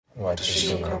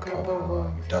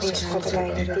Wachishikakawa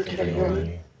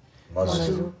Dasakutakiriyori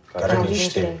Mazu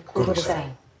Karanishite Kurusai.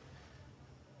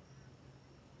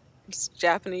 It's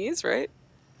Japanese, right?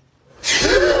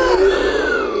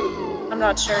 I'm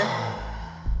not sure.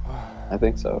 I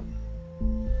think so.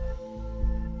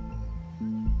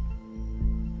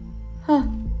 Huh.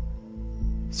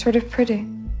 Sort of pretty.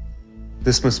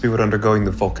 This must be what undergoing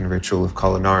the Vulcan ritual of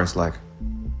Kolinar is like.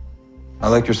 I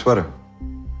like your sweater.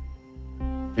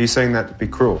 Are you saying that to be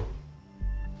cruel?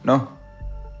 No.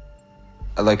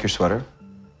 I like your sweater.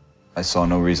 I saw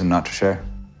no reason not to share.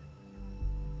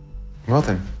 Well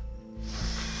then.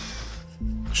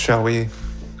 Shall we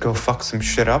go fuck some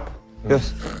shit up?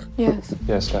 Yes. Yes.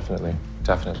 Yes, definitely.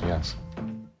 Definitely, yes.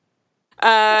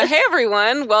 Hey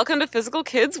everyone, welcome to Physical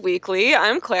Kids Weekly.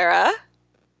 I'm Clara.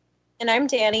 And I'm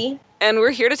Danny. And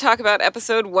we're here to talk about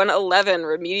episode 111,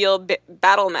 Remedial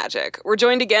Battle Magic. We're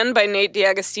joined again by Nate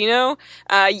D'Agostino.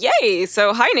 Yay!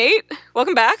 So, hi Nate.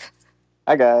 Welcome back.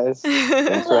 Hi, guys.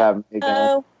 Thanks for having me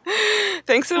again.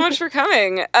 Thanks so much for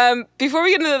coming. Before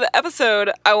we get into the episode,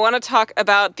 I want to talk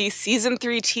about the Season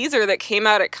 3 teaser that came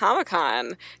out at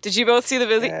Comic-Con. Did you both see the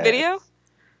video?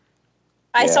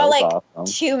 I saw like awesome.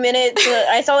 2 minutes.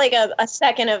 I saw like a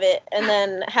second of it and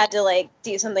then had to like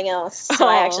do something else. So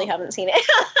I actually haven't seen it.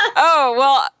 Oh,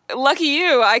 well, lucky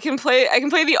you. I can play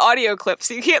the audio clip,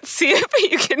 so you can't see it, but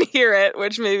you can hear it,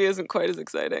 which maybe isn't quite as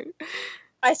exciting.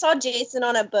 I saw Jason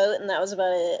on a boat and that was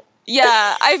about it.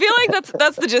 Yeah, I feel like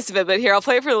that's the gist of it, but here, I'll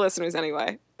play it for the listeners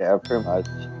anyway. Yeah, pretty much.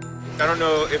 I don't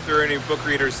know if there are any book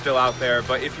readers still out there,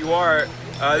 but if you are,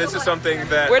 this is something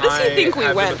that Where does he think we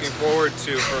I've went? been looking forward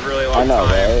to for a really long I know, time.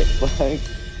 right? Like,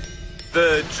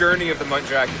 The journey of the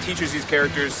Muntjac teaches these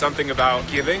characters something about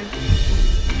giving.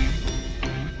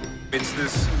 It's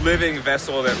this living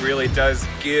vessel that really does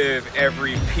give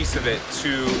every piece of it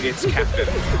to its captain.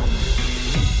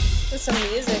 There's some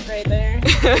music right there.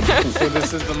 So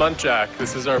this is the Muntjac.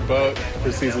 This is our boat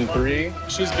for season 3.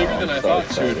 She's bigger than I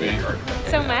thought she would be.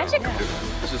 So magical.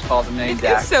 This is called the main It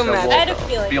deck. is so magical. I had a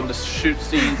feeling. Be able to shoot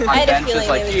scenes I on had a benches feeling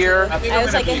like it was here. you. I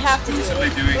was like, I have to do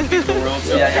it. doing King of the World,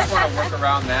 so Yeah, I just yeah. want to work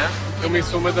around that. Can we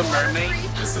swim with a mermaid?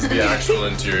 This is the actual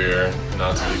interior,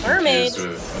 not to be Mermaid. confused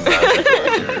with the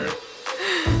magical interior.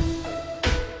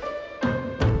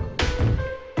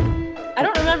 I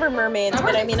don't remember mermaids,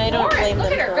 but I mean, I don't blame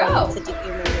them for wanting to do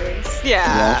mermaids. yeah,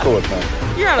 Yeah, I'm cool with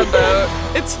that. you're on a boat.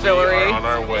 It's We are fillery. on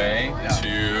our way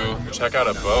to check out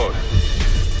a boat.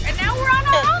 And now we're on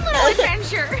our own little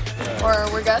adventure. Or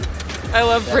we're good? I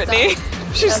love Brittany.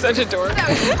 She's such a dork.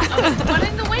 One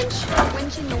in the winch.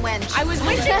 Winch in the winch. I was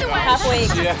winching the winch. Halfway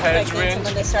See a hedge pregnant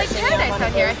when they It's start like sitting paradise down on out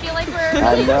a here. I boat. feel like we're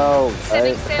I know,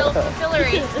 setting right? sail for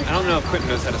Fillory. I don't know if Quentin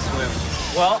knows how to swim.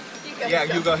 Well, yeah,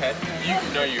 you go ahead.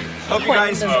 You. Hope you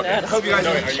guys. Okay. Hope you guys.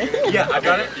 No, are you gonna- Yeah, I've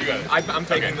got it. You got it. I'm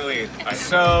taking Okay. the lead.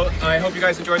 So I hope you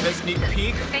guys enjoyed this sneak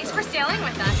peek. Thanks for sailing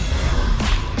with us.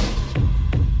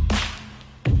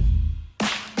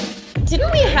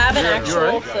 Didn't we have an You're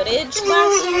actual right. footage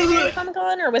last year at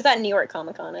Comic-Con? Or was that New York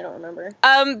Comic-Con? I don't remember.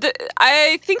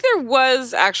 I think there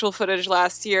was actual footage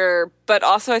last year, but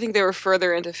also I think they were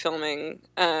further into filming.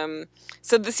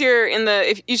 So this year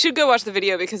if you should go watch the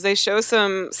video because they show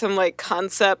some like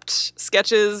concept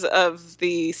sketches of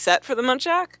the set for the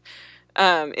Muntjac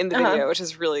in the video, which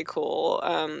is really cool.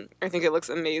 I think it looks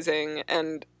amazing,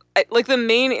 and like the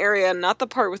main area, not the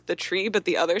part with the tree, but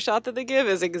the other shot that they give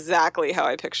is exactly how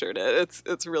I pictured it.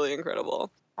 It's really incredible.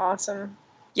 Awesome.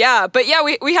 Yeah, but yeah,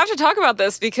 we have to talk about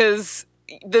this because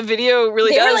the video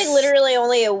really They does. were like literally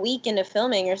only a week into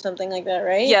filming or something like that,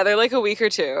 right? Yeah, they're like a week or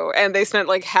two, and they spent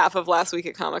like half of last week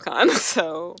at Comic-Con,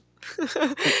 so. But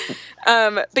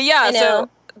yeah, I know. so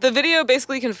the video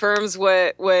basically confirms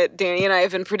what Danny and I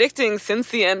have been predicting since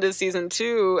the end of season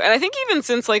 2, and I think even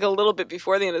since like a little bit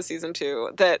before the end of season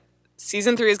 2, that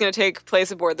season 3 is going to take place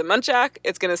aboard the Muntjac.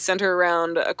 It's going to center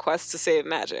around a quest to save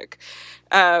magic.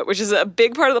 Which is a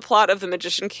big part of the plot of The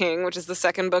Magician King, which is the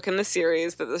second book in the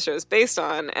series that the show is based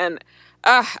on. And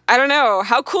I don't know,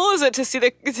 how cool is it to see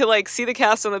the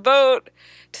cast on the boat,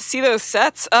 to see those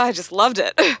sets? I just loved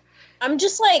it. I'm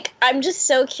just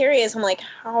so curious. I'm like,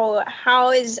 how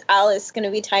is Alice going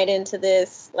to be tied into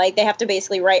this? Like, they have to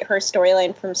basically write her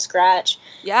storyline from scratch.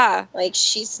 Yeah. Like,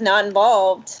 she's not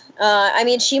involved. I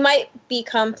mean, she might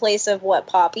become place of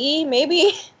Poppy,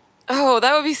 maybe? Oh,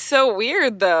 that would be so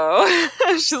weird, though.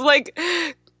 She's like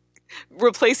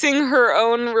replacing her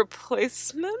own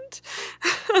replacement.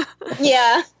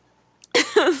 Yeah.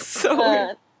 So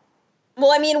weird.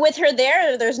 Well, I mean, with her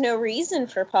there's no reason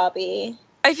for Poppy.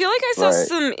 I feel like I saw Right.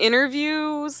 some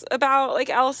interviews about like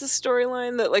Alice's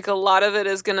storyline that like a lot of it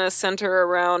is gonna center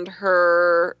around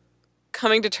her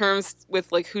coming to terms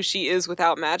with like who she is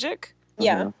without magic.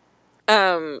 Yeah.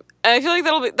 And I feel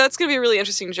like that's going to be a really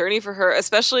interesting journey for her,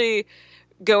 especially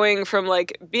going from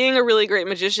like being a really great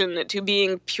magician to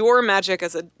being pure magic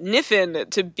as a Niffin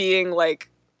to being like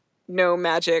no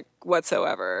magic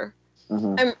whatsoever.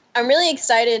 I'm really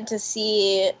excited to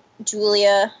see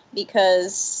Julia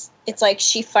because it's like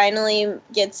she finally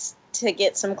gets to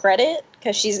get some credit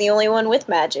because she's the only one with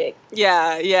magic.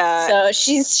 Yeah. So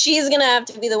she's gonna have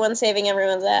to be the one saving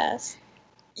everyone's ass.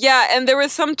 Yeah, and there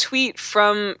was some tweet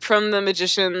from the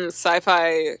Magician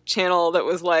Sci-Fi channel that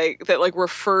was like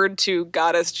referred to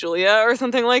Goddess Julia or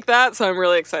something like that. So I'm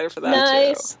really excited for that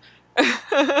nice. too.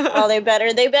 Oh, they better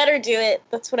do it.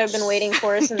 That's what I've been waiting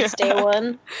for since day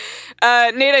one.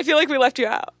 Nate, I feel like we left you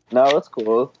out. No, that's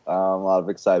cool. A lot of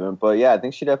excitement, but yeah, I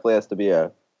think she definitely has to be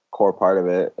a core part of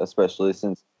it, especially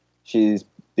since she's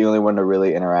the only one to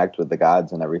really interact with the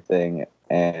gods and everything,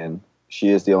 and she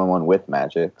is the only one with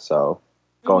magic. So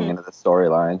going into the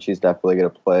storyline, she's definitely going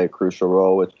to play a crucial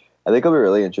role, which I think will be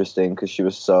really interesting because she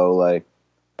was so like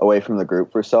away from the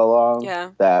group for so long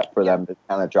that for them to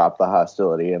kind of drop the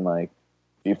hostility and like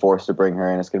be forced to bring her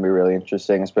in, it's going to be really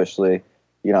interesting, especially,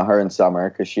 you know, her and Summer,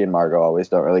 because she and Margot always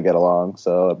don't really get along,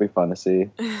 so it'll be fun to see.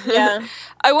 Yeah.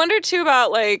 I wonder too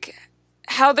about like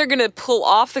how they're going to pull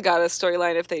off the goddess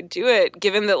storyline if they do it,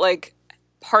 given that like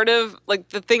part of like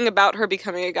the thing about her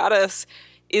becoming a goddess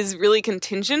is really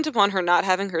contingent upon her not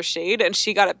having her shade, and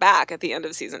she got it back at the end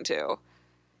of season 2.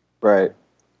 Right.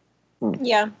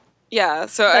 Yeah,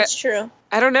 so that's true.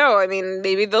 I don't know. I mean,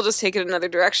 maybe they'll just take it another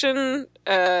direction.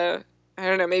 I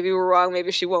don't know. Maybe we're wrong.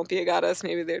 Maybe she won't be a goddess.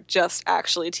 Maybe they're just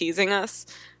actually teasing us.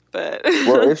 But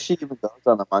well, if she even goes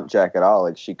on the Muntjac at all,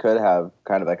 like she could have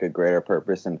kind of like a greater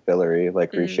purpose in Fillory,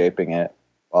 like reshaping it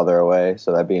while they're away.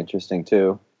 So that'd be interesting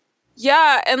too.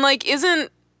 Yeah, and like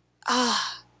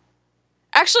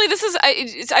actually, this is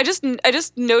I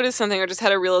just noticed something, or just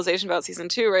had a realization about season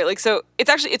 2, right? Like, so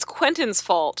it's Quentin's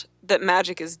fault that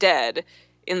magic is dead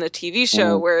in the TV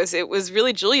show, whereas it was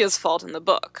really Julia's fault in the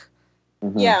book.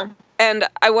 Yeah. And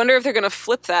I wonder if they're going to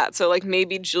flip that. So like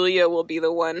maybe Julia will be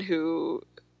the one who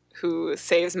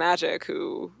saves magic,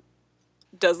 who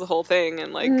does the whole thing,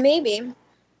 and like maybe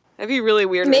that'd be really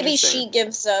weird. Maybe she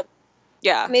gives up.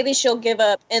 Yeah. Maybe she'll give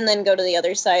up and then go to the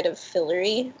other side of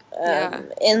Fillory.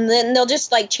 And then they'll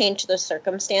just like change the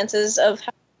circumstances of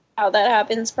how that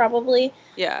happens, probably.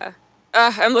 Yeah.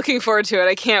 I'm looking forward to it.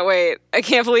 I can't wait. I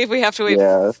can't believe we have to wait.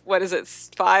 What is it?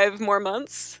 5 more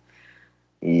months?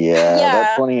 Yeah,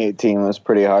 that 2018 was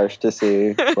pretty harsh to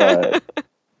see, but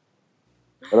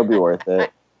it'll be worth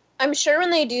it. I'm sure when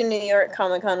they do New York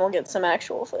Comic Con, we'll get some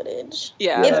actual footage.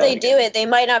 Yeah. If they do it, they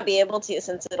might not be able to,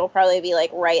 since it'll probably be like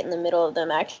right in the middle of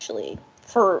them actually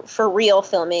for real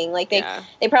filming. Like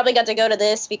they probably got to go to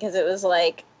this because it was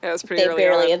like it was pretty they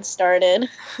barely had started.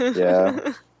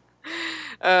 Yeah.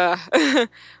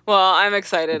 Well, I'm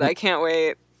excited. I can't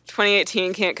wait.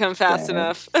 2018 can't come fast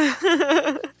enough.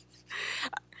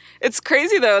 It's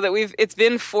crazy though that it's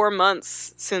been 4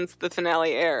 months since the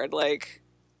finale aired. Like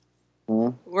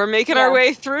we're making our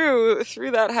way through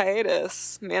that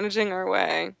hiatus, managing our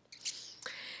way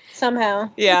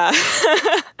somehow. Yeah.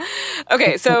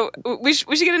 Okay, so we should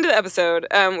get into the episode.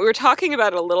 We were talking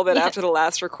about it a little bit after the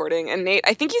last recording, and Nate,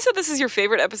 I think you said this is your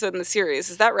favorite episode in the series.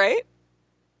 Is that right?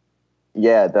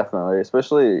 Yeah, definitely.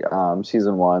 Especially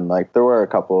season 1. Like there were a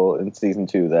couple in season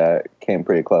 2 that came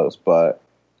pretty close, but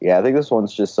yeah, I think this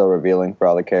one's just so revealing for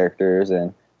all the characters,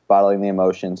 and bottling the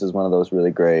emotions is one of those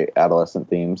really great adolescent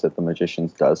themes that The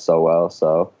Magicians does so well.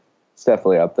 So it's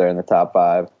definitely up there in the top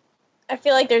 5. I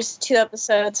feel like there's 2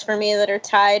 episodes for me that are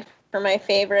tied for my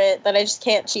favorite that I just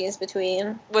can't choose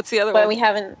between. What's the other one? But we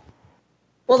haven't.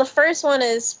 Well, the first one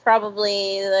is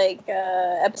probably like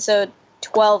episode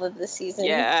 12 of the season.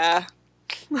 Yeah.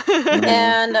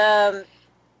 And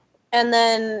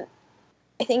then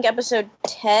I think episode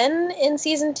 10 in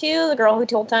season 2, The Girl Who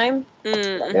Told Time.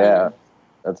 Mm-hmm. Yeah,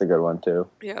 that's a good one too.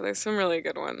 Yeah, there's some really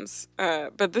good ones.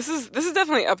 But this is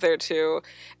definitely up there too.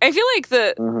 I feel like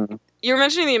you were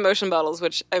mentioning the emotion bottles,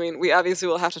 which I mean, we obviously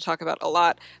will have to talk about a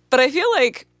lot. But I feel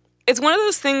like it's one of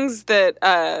those things that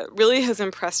really has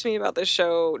impressed me about this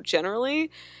show generally.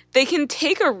 They can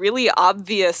take a really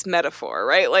obvious metaphor,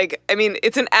 right? Like, I mean,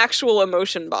 it's an actual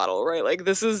emotion bottle, right? Like,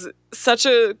 this is such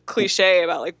a cliche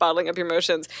about, like, bottling up your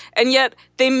emotions. And yet,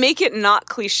 they make it not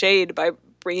cliched by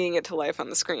bringing it to life on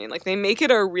the screen. Like they do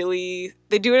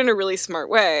it in a really smart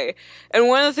way. And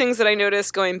one of the things that I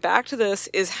noticed going back to this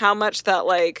is how much that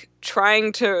like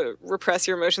trying to repress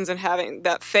your emotions and having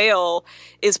that fail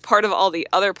is part of all the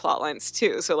other plot lines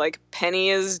too. So like Penny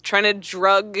is trying to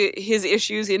drug his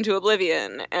issues into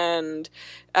oblivion, and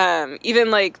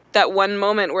even like that one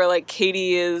moment where like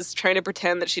Katie is trying to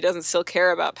pretend that she doesn't still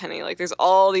care about Penny. Like there's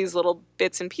all these little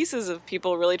bits and pieces of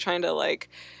people really trying to like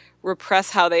repress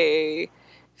how they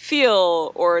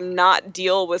feel or not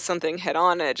deal with something head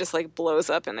on, and it just like blows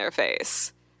up in their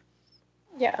face.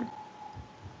 Yeah.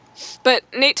 But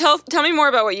Nate, tell me more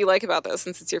about what you like about this,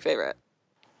 since it's your favorite.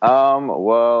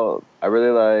 Well, I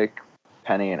really like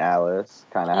Penny and Alice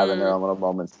kind of having their own little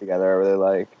moments together. I really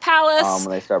like Palace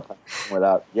when they start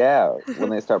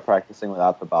practicing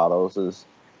without the bottles is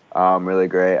really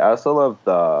great. I also love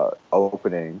the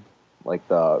opening, like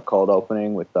the cold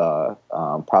opening with the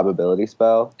probability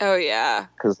spell. Oh yeah,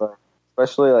 because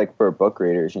especially like for book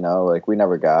readers, like we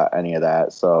never got any of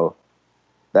that, so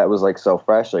that was like so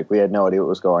fresh. Like we had no idea what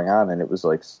was going on, and it was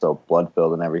like so blood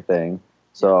filled and everything.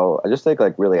 So I just think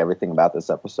like really everything about this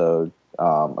episode,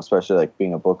 especially like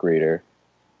being a book reader,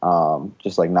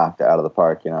 just like knocked it out of the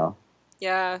park,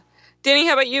 Yeah. Danny,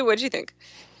 how about you? What'd you think?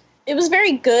 It was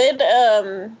very good.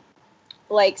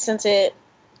 Like since it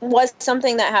was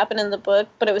something that happened in the book,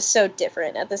 but it was so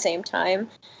different at the same time.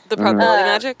 The probability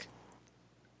magic?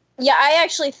 Yeah, I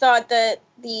actually thought that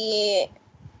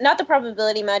not the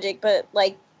probability magic, but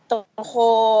like the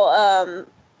whole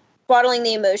bottling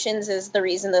the emotions is the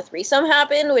reason the threesome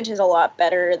happened, which is a lot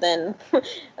better than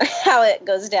how it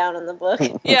goes down in the book.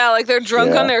 Yeah, like they're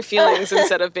drunk on their feelings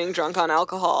instead of being drunk on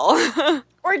alcohol.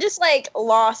 Or just like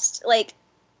lost. Like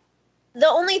the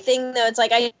only thing though, it's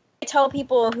like I tell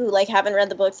people who like haven't read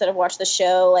the books that have watched the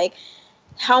show, like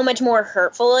how much more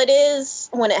hurtful it is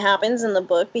when it happens in the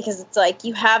book, because it's like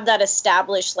you have that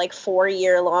established like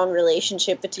 4-year-long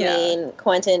relationship between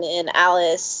Quentin and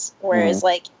Alice, whereas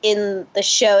like in the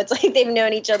show it's like they've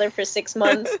known each other for 6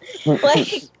 months.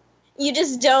 Like you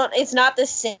just don't, it's not the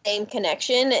same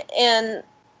connection. And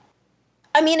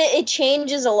I mean it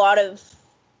changes a lot of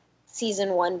season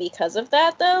 1 because of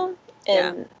that though,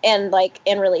 and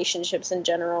relationships in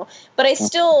general, but I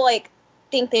still like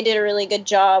think they did a really good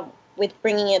job with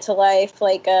bringing it to life.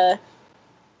 Like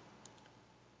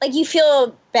you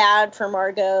feel bad for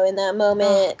Margot in that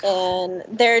moment, and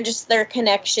their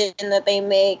connection that they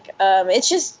make. It's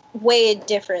just way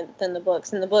different than the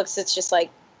books. In the books, it's just like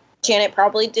Janet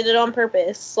probably did it on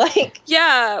purpose. Like,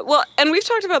 yeah, well, and we've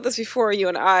talked about this before, you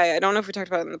and I don't know if we talked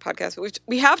about it in the podcast, but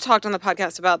we have talked on the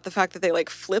podcast about the fact that they like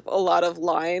flip a lot of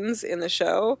lines in the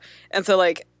show, and so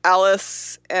like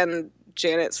Alice and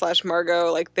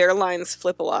Janet/Margot, like their lines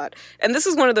flip a lot. And this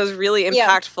is one of those really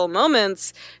impactful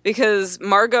moments, because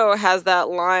Margot has that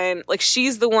line, like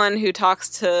she's the one who talks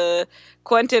to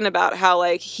Quentin about how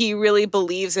like he really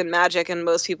believes in magic and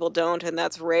most people don't, and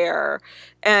that's rare.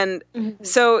 And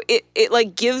so it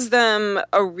like gives them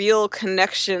a real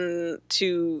connection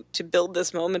to build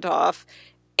this moment off.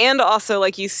 And also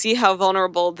like you see how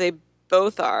vulnerable they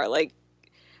both are. Like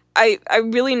I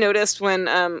really noticed when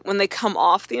they come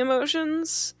off the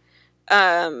emotions,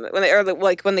 when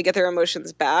they get their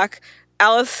emotions back,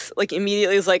 Alice like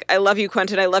immediately is like, I love you,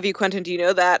 Quentin, do you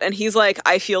know that? And he's like,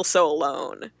 I feel so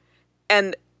alone.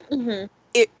 And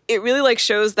it really like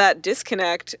shows that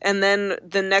disconnect. And then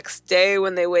the next day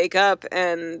when they wake up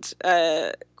and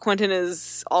Quentin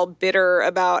is all bitter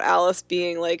about Alice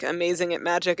being like amazing at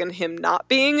magic and him not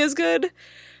being as good,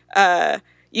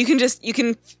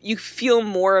 you feel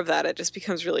more of that. It just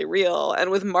becomes really real. And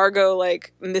with Margot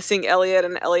like missing Elliot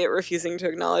and Elliot refusing to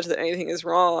acknowledge that anything is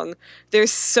wrong,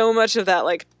 there's so much of that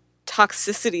like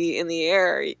toxicity in the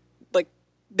air. Like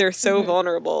they're so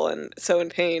vulnerable and so in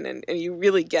pain, and you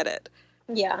really get it.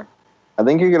 Yeah. I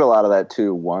think you get a lot of that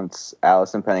too once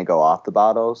Alice and Penny go off the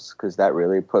bottles, because that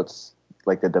really puts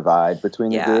like the divide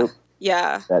between the group.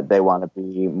 Yeah. That they want to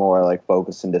be more like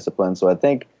focused and disciplined. So I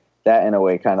think that in a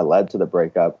way kind of led to the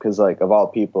breakup, because like of all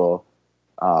people,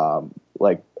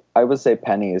 like I would say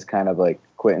Penny is kind of like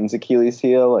Quentin's Achilles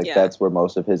heel. Like that's where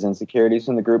most of his insecurities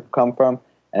in the group come from.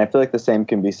 And I feel like the same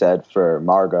can be said for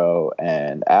Margot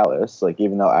and Alice. Like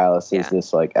even though Alice is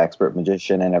this like expert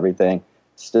magician and everything,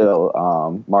 still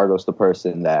Margot's the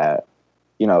person that,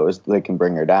 they can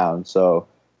bring her down. So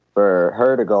for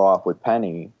her to go off with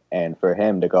Penny and for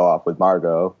him to go off with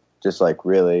Margot, just like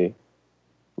really,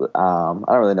 I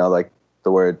don't really know like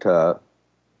the word to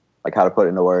like how to put it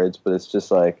into words, but it's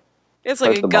just like it's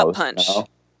like a gut punch.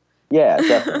 Yeah,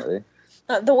 definitely.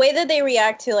 The way that they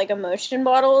react to like emotion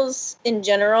bottles in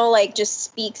general, like just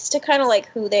speaks to kind of like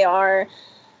who they are.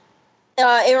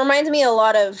 It reminds me a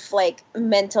lot of like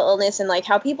mental illness and like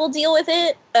how people deal with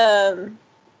it.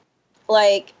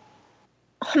 Like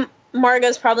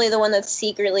Margot's probably the one that's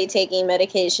secretly taking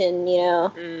medication, you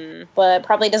know, but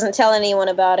probably doesn't tell anyone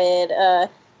about it.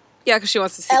 Yeah, because she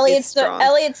wants to see Elliot's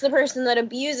the person that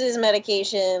abuses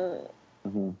medication.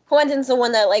 Quentin's the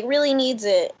one that like really needs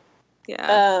it.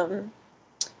 Yeah.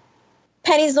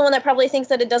 Penny's the one that probably thinks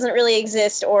that it doesn't really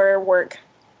exist or work.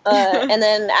 And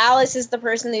then Alice is the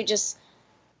person who just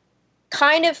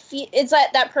kind of it's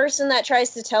that person that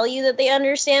tries to tell you that they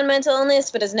understand mental illness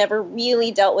but has never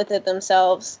really dealt with it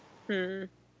themselves.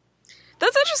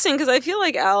 That's interesting because I feel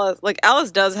like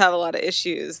Alice does have a lot of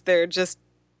issues. They're just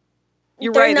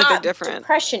they're right that they're different.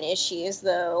 Depression issues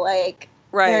though, like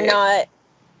right. They're not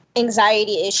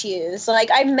anxiety issues.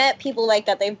 Like I've met people like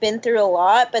that. They've been through a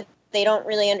lot, but they don't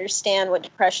really understand what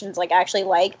depression's like actually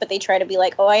like, but they try to be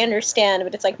like, oh, I understand,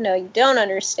 but it's like, no, you don't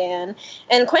understand.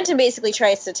 And Quentin basically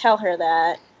tries to tell her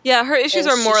that. Yeah, her issues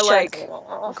are more like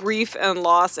grief and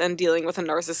loss and dealing with a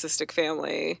narcissistic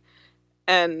family.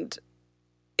 And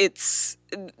it's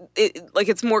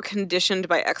more conditioned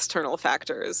by external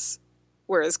factors,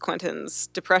 whereas Quentin's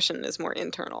depression is more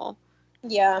internal.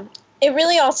 Yeah. It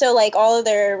really also, like, all of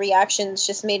their reactions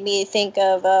just made me think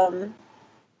of,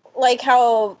 like,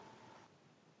 how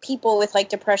people with, like,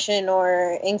 depression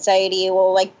or anxiety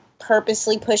will, like,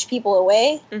 purposely push people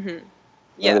away. Yeah.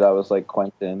 Maybe that was, like,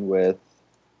 Quentin with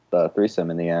the threesome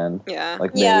in the end. Yeah.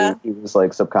 Like, maybe he was,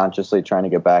 like, subconsciously trying to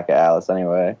get back at Alice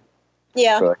anyway.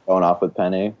 Yeah. For, like, going off with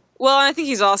Penny. Well, I think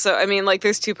he's also, I mean, like,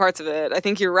 there's two parts of it. I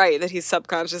think you're right that he's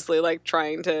subconsciously, like,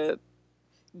 trying to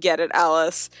get at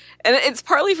Alice. And it's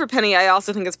partly for Penny. I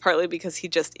also think it's partly because he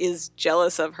just is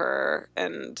jealous of her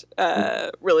and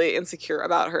really insecure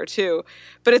about her, too.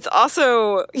 But it's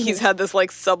also, he's had this,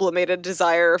 like, sublimated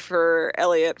desire for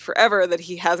Elliot forever that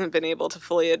he hasn't been able to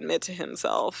fully admit to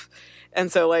himself. And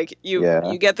so, like,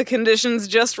 you get the conditions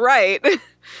just right.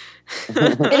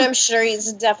 And I'm sure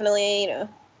he's definitely, you know,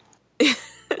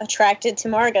 attracted to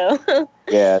Margot.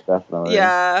 Yeah, definitely.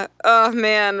 Yeah. Oh,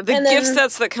 man. The gift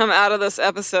sets that come out of this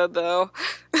episode, though.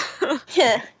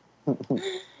 Yeah.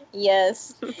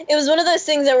 Yes. It was one of those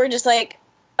things that were just like,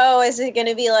 oh, is it going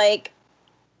to be like,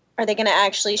 are they going to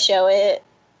actually show it?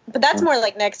 But that's more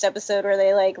like next episode where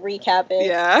they, like, recap it.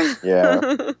 Yeah.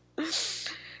 Yeah.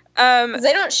 'Cause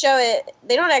they don't show it.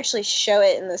 They don't actually show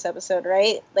it in this episode,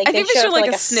 right? Like I think they show like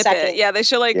a snippet. Second. Yeah, they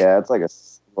show like it's like a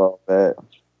little bit.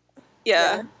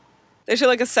 Yeah. They show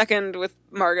like a second with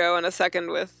Margot and a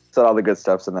second with. So all the good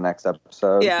stuff's in the next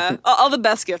episode. Yeah, all the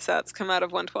best gift sets come out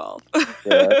of 112.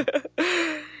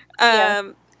 Yeah.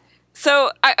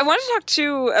 So I wanted to talk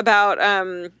too about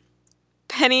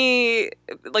Penny,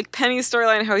 like Penny's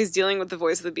storyline, how he's dealing with the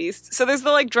voice of the beast. So there's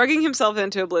the like drugging himself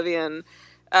into oblivion.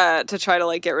 To try to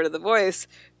like get rid of the voice,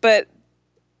 but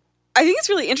I think it's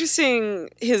really interesting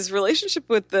his relationship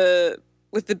with the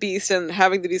beast and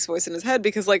having the beast voice in his head,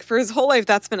 because like for his whole life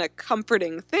that's been a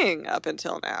comforting thing up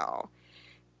until now,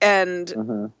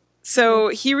 and so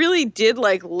he really did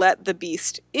like let the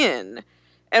beast in.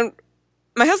 And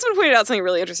my husband pointed out something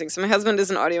really interesting. So my husband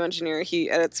is an audio engineer; he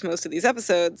edits most of these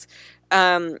episodes,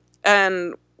 and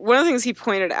one of the things he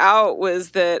pointed out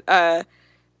was that.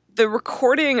 The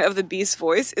recording of the beast's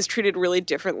voice is treated really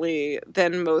differently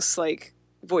than most, like,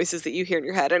 voices that you hear in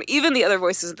your head. And even the other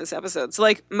voices in this episode. So,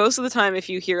 like, most of the time if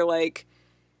you hear, like,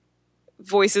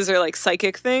 voices or, like,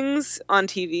 psychic things on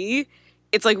TV,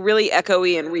 it's, like, really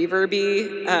echoey and reverby.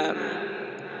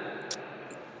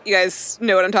 You guys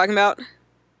know what I'm talking about?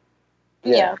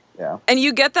 Yeah. And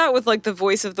you get that with, like, the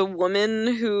voice of the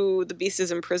woman who the beast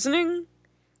is imprisoning.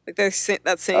 Like there's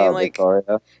that same like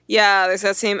Victoria. Yeah, there's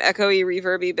that same echoey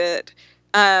reverby bit.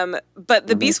 But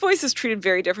the beast voice is treated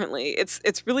very differently.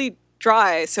 It's really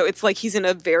dry, so it's like he's in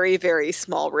a very, very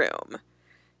small room.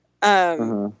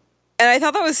 And I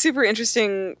thought that was super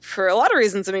interesting for a lot of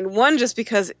reasons. I mean, one, just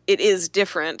because it is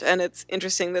different, and it's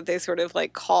interesting that they sort of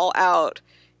like call out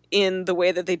in the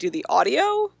way that they do the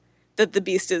audio that the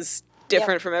beast is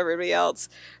different from everybody else.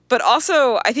 But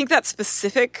also, I think that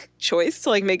specific choice to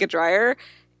like make it drier,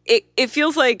 it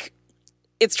feels like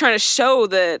it's trying to show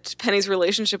that Penny's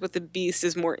relationship with the beast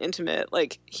is more intimate.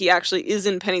 Like, he actually is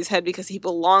in Penny's head because he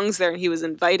belongs there and he was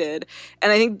invited.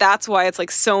 And I think that's why it's, like,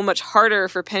 so much harder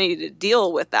for Penny to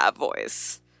deal with that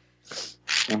voice.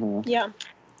 Yeah.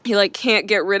 He, like, can't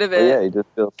get rid of it. Yeah, he just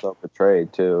feels so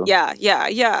betrayed, too. Yeah. Yeah.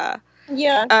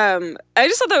 I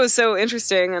just thought that was so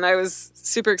interesting, and I was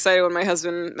super excited when my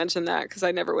husband mentioned that, because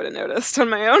I never would have noticed on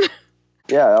my own.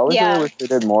 Yeah, I always really wish they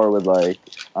did more with, like,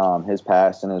 his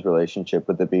past and his relationship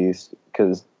with the Beast,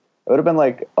 because it would have been,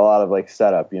 like, a lot of, like,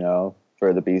 setup, you know,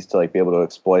 for the Beast to, like, be able to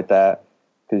exploit that.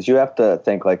 because you have to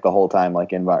think like the whole time,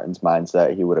 like in Martin's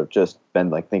mindset, he would have just been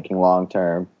like thinking long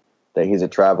term that he's a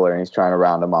traveler and he's trying to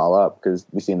round them all up. Because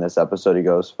we see in this episode, he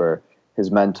goes for his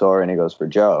mentor and he goes for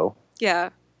Joe. Yeah.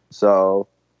 So,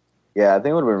 yeah, I think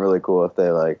it would have been really cool if they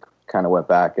like kind of went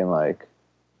back and like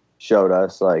showed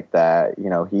us like that, you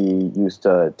know, he used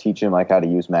to teach him like how to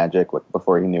use magic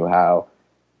before he knew how,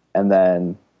 and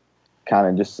then kind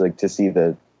of just like to see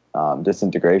the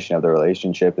disintegration of the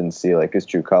relationship and see like his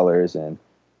true colors and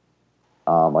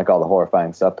like all the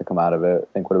horrifying stuff to come out of it.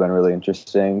 I think would have been really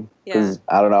interesting. Because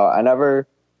I don't know, I never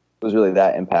was really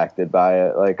that impacted by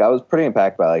it. Like I was pretty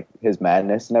impacted by like his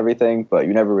madness and everything, but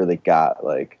you never really got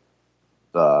like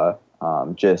the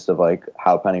gist of like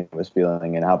how Penny was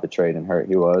feeling and how betrayed and hurt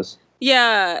he was.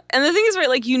 Yeah, and the thing is, right,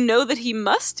 like, you know that he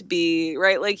must be,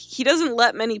 right? Like, he doesn't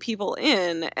let many people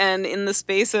in, and in the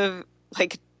space of,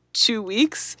 like, 2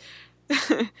 weeks,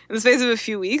 in the space of a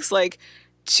few weeks, like,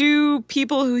 2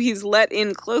 people who he's let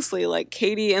in closely, like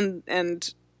Katie and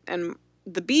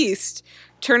the Beast,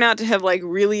 turn out to have, like,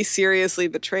 really seriously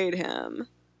betrayed him.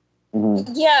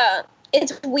 Mm-hmm. Yeah,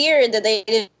 it's weird that they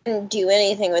didn't do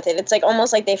anything with it. It's like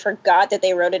almost like they forgot that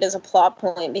they wrote it as a plot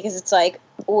point, because it's like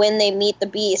when they meet the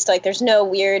Beast, like there's no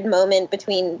weird moment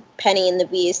between Penny and the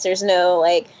Beast. There's no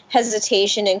like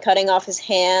hesitation in cutting off his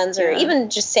hands or even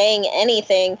just saying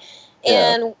anything.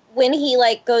 Yeah. And when he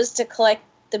like goes to collect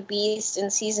the Beast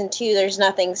in season 2, there's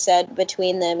nothing said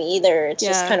between them either. It's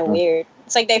just kind of weird.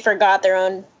 It's like they forgot their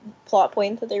own plot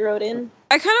point that they wrote in.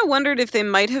 I kind of wondered if they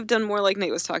might have done more like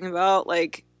Nate was talking about,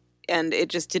 like, and it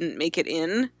just didn't make it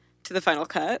in to the final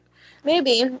cut.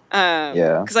 Maybe.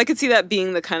 Because I could see that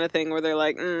being the kind of thing where they're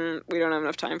like, we don't have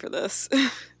enough time for this.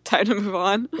 Time to move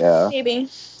on. Yeah. Maybe.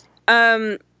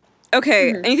 Okay,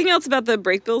 anything else about the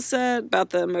break bill set, about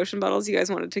the motion bottles you guys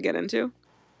wanted to get into?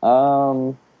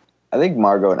 I think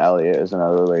Margot and Elliot is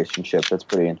another relationship that's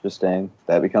pretty interesting.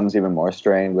 That becomes even more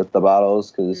strained with the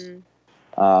bottles, because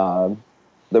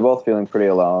they're both feeling pretty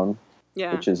alone.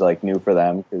 Yeah. Which is like new for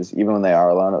them, because even when they are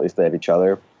alone, at least they have each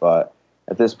other. But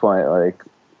at this point, like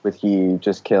with he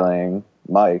just killing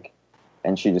Mike,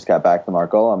 and she just got back to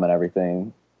Mark Golem and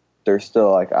everything, they're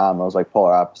still like on those like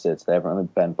polar opposites. They haven't really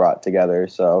been brought together.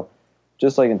 So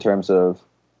just like in terms of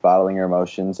bottling your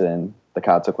emotions and the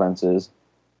consequences,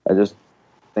 I just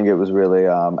think it was really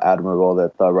admirable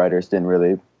that the writers didn't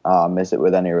really miss it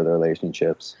with any of the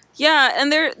relationships. Yeah,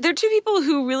 and they're 2 people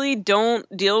who really don't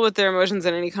deal with their emotions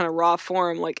in any kind of raw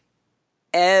form, like,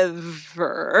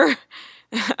 ever.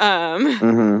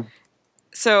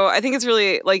 So I think it's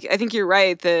really, like, I think you're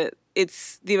right that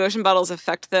it's, the emotion bottles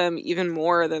affect them even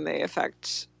more than they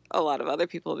affect a lot of other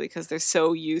people, because they're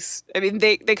so used, I mean,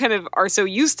 they kind of are so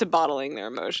used to bottling their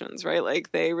emotions, right?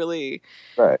 Like, they really...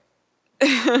 Right.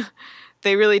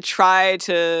 They really try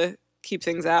to keep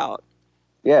things out.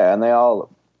 Yeah, and they all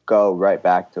go right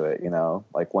back to it, you know?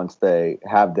 Like, once they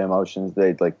have the emotions,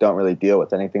 they, like, don't really deal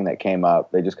with anything that came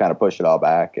up. They just kind of push it all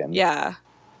back. And Yeah.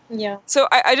 Yeah. So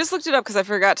I just looked it up because I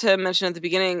forgot to mention at the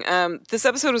beginning. This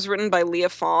episode was written by Leah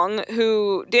Fong,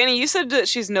 who, Danny, you said that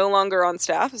she's no longer on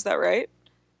staff. Is that right?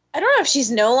 I don't know if she's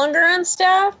no longer on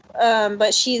staff,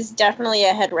 but she's definitely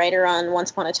a head writer on Once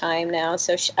Upon a Time now,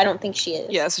 so I don't think she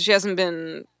is. Yeah, so she hasn't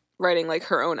been writing, like,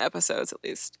 her own episodes, at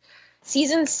least.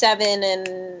 Season 7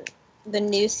 and the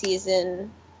new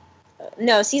season...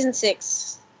 Season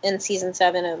 6 and Season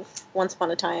 7 of Once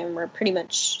Upon a Time were pretty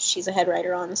much she's a head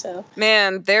writer on, so...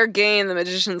 Man, their gain, the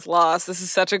magician's loss. This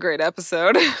is such a great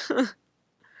episode.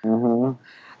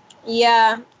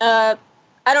 Yeah, I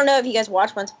don't know if you guys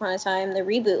watched Once Upon a Time. The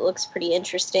reboot looks pretty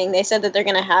interesting. They said that they're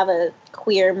going to have a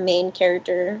queer main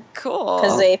character. Cool.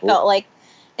 Because they felt like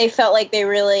they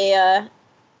really...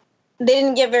 they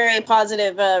didn't get very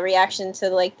positive reaction to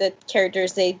like the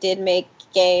characters they did make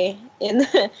gay in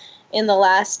the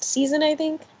last season, I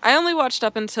think. I only watched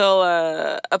up until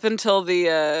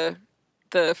the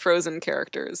Frozen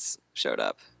characters showed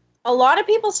up. A lot of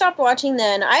people stopped watching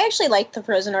then. I actually liked the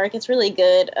Frozen arc. It's really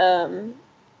good.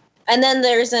 And then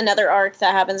there's another arc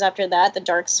that happens after that, the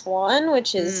Dark Swan,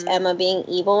 which is Emma being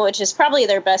evil, which is probably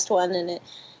their best one, and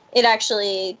it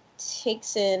actually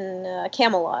takes in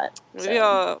Camelot. Maybe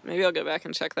I'll go back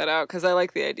and check that out, because I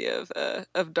like the idea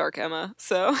of Dark Emma.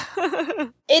 So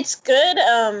it's good.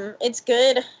 It's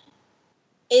good.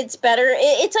 It's better.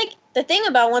 It's like the thing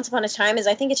about Once Upon a Time is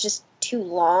I think it's just too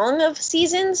long of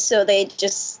seasons, so they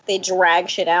drag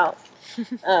shit out.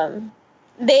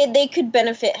 They could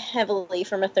benefit heavily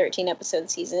from a 13 episode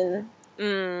season.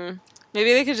 Maybe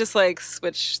they could just like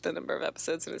switch the number of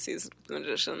episodes in a season with the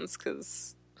Magicians,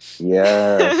 because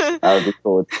Yes, I would be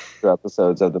cool with 2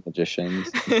 episodes of The Magicians.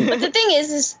 But the thing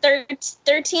is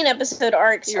 13 episode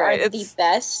arcs You're right, are the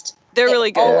best. They're They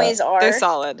really good. always are. They're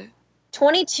solid.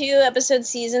 22 episode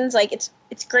seasons, like it's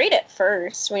great at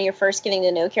first when you're first getting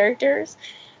to know characters,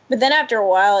 but then after a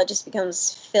while it just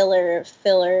becomes filler.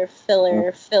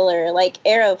 Like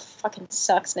Arrow fucking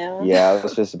sucks now. Yeah, I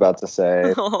was just about to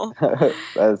say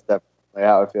that's definitely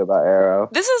how I feel about Arrow.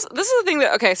 This is the thing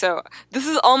that, okay, so this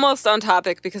is almost on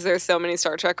topic because there's so many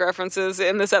Star Trek references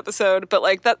in this episode, but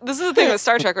like this is the thing with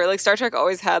Star Trek, right? Like Star Trek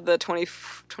always had the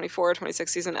 24,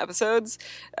 26 season episodes,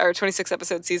 or 26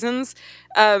 episode seasons.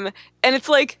 And it's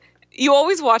like, you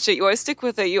always watch it, you always stick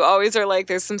with it, you always are like,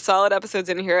 there's some solid episodes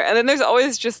in here, and then there's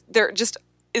always there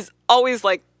is always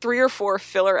like 3 or 4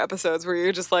 filler episodes where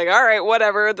you're just like, all right,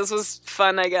 whatever, this was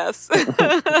fun, I guess.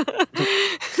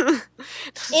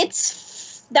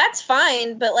 That's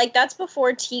fine, but like that's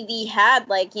before TV had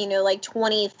like, you know, like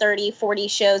 20, 30, 40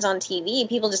 shows on TV.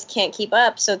 People just can't keep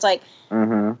up. So it's like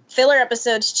filler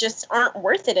episodes just aren't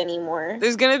worth it anymore.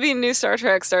 There's going to be new Star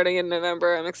Trek starting in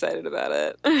November. I'm excited about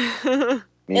it.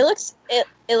 It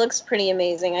looks pretty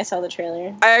amazing. I saw the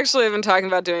trailer. I actually have been talking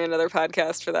about doing another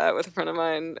podcast for that with a friend of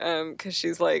mine, because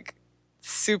she's like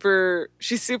super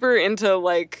into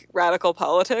like radical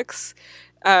politics.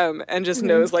 And just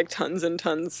knows like tons and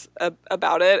tons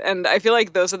about it. And I feel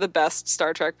like those are the best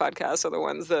Star Trek podcasts, are the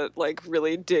ones that like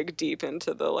really dig deep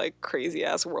into the like crazy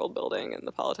ass world building and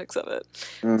the politics of it.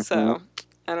 So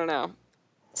I don't know.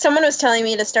 Someone was telling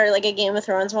me to start like a Game of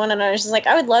Thrones one, and I was just like,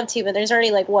 I would love to, but there's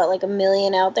already like what, like 1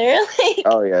 million out there. Like,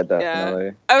 oh yeah, definitely.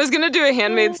 Yeah. I was gonna do a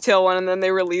Handmaid's Tale one, and then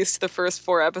they released the first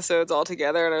 4 episodes all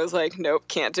together, and I was like, nope,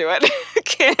 can't do it.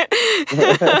 Can't.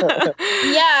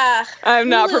 Yeah, I'm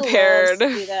not prepared.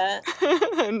 Loves to do that.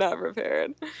 I'm not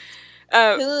prepared.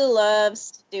 Hulu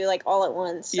loves to do like all at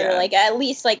once, or like at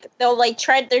least like they'll like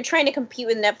they're trying to compete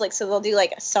with Netflix, so they'll do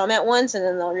like some at once, and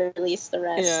then they'll release the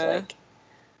rest like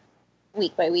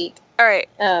week by week. All right.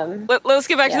 Let's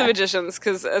get back to The Magicians,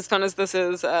 because as fun as this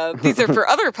is, these are for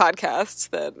other podcasts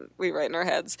that we write in our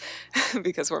heads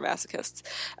because we're masochists.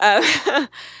 All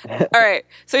right.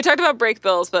 So we talked about break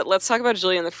bills, but let's talk about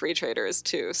Julie and the Free Traders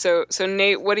too. So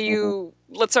Nate, what do you?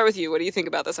 Let's start with you. What do you think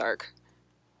about this arc?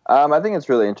 I think it's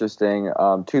really interesting.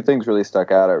 2 things really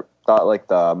stuck out. I thought like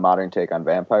the modern take on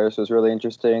vampires was really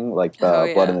interesting. Like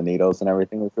the blood and the needles and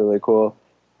everything was really cool.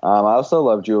 I also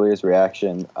love Julia's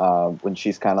reaction when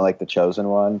she's kind of like the chosen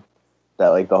one, that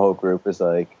like the whole group is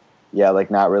like, yeah,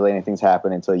 like not really anything's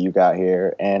happened until you got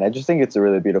here. And I just think it's a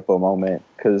really beautiful moment,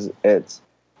 because it's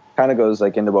kind of goes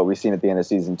like into what we've seen at the end of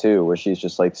season 2, where she's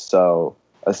just like so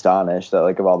astonished that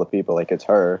like of all the people, like it's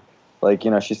her. Like,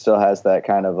 you know, she still has that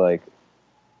kind of like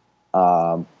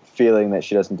feeling that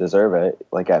she doesn't deserve it,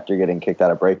 like after getting kicked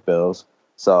out of break bills.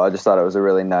 So I just thought it was a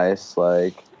really nice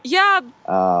like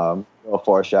little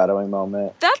foreshadowing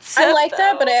moment. I like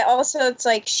that, but it's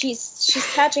like she's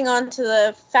catching on to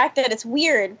the fact that it's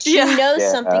weird. She knows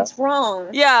something's wrong.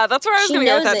 Yeah, that's where I was going to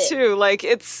go with that too. Like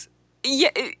it's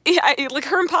like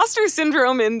her imposter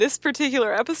syndrome in this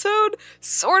particular episode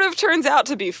sort of turns out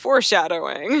to be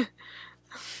foreshadowing.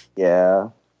 Yeah.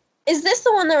 Is this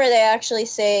the one where they actually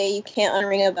say you can't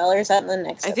unring a bell, or is that in the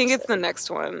next episode? I think it's the next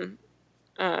one.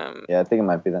 Yeah, I think it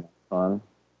might be the next one.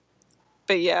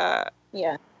 But yeah.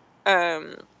 Yeah.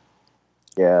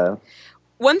 Yeah.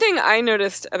 One thing I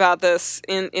noticed about this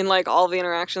in like all the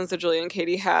interactions that Julia and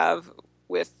Katie have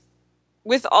with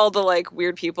all the like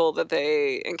weird people that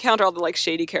they encounter, all the like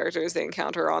shady characters they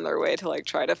encounter on their way to like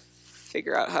try to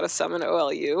figure out how to summon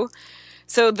OLU.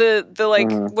 So the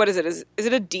like what is it? Is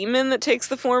it a demon that takes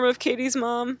the form of Katie's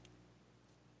mom?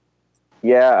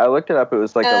 Yeah, I looked it up. It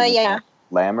was like a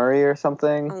Lamoury or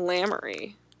something. A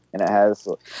Lamoury. And it has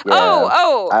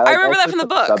I remember that from the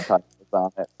book. Subtitles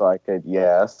on it, so I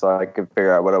could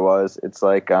figure out what it was. It's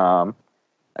like I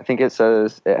think it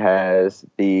says it has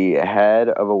the head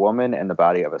of a woman and the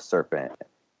body of a serpent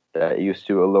that used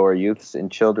to allure youths and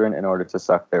children in order to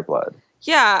suck their blood.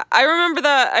 Yeah, I remember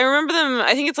that. I remember them.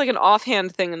 I think it's like an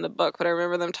offhand thing in the book, but I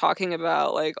remember them talking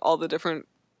about like all the different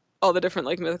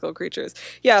like mythical creatures.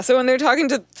 Yeah, so when they're talking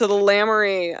to the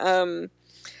Lamoury,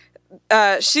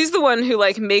 she's the one who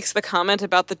like makes the comment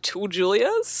about the 2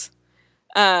 Julias.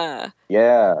 Yeah.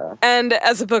 And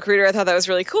as a book reader, I thought that was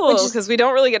really cool, because we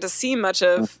don't really get to see much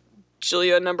of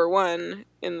Julia number 1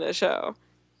 in the show.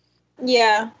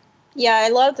 Yeah. Yeah, I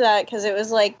loved that, because it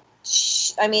was like,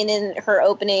 in her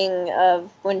opening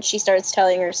of when she starts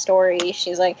telling her story,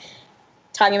 she's like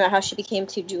talking about how she became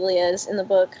 2 Julias in the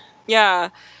book. Yeah.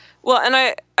 Well, and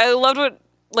I loved what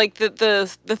like the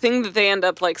thing that they end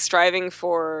up like striving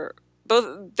for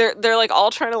they're like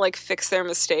all trying to like fix their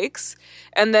mistakes.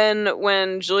 And then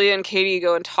when Julia and Katie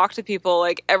go and talk to people,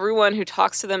 like everyone who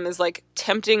talks to them is like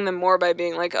tempting them more by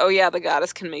being like, oh yeah, the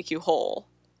goddess can make you whole.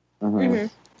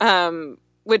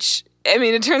 Which, I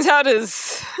mean, it turns out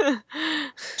is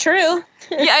true.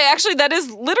 Yeah, actually, that is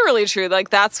literally true.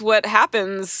 Like, that's what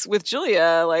happens with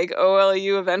Julia. Like,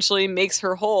 OLU eventually makes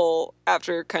her whole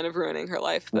after kind of ruining her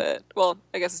life. But, well,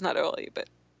 I guess it's not OLU, but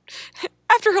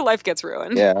after her life gets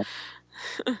ruined. Yeah.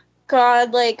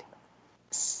 God, like,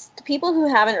 the people who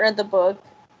haven't read the book,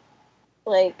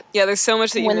 like... Yeah, there's so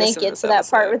much that you when miss they in get this to that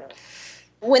episode. part with...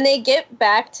 When they get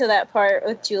back to that part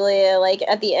with Julia, like,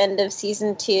 at the end of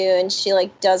season 2, and she,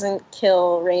 like, doesn't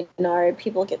kill Reynard,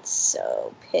 people get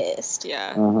so pissed.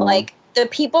 Yeah. Like, the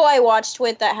people I watched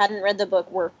with that hadn't read the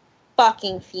book were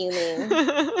fucking fuming.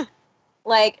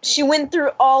 Like, she went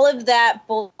through all of that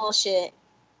bullshit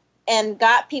and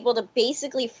got people to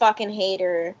basically fucking hate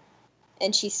her,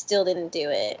 and she still didn't do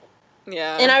it.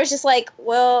 Yeah. And I was just like,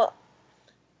 well,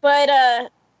 but,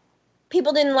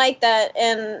 people didn't like that,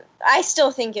 and I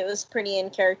still think it was pretty in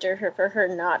character for her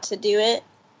not to do it.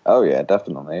 Oh yeah,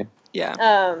 definitely. Yeah.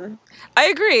 I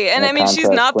agree. And I mean, she's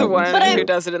not the one who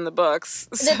does it in the books.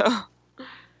 So.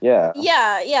 Yeah.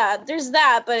 Yeah, there's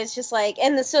that, but it's just like,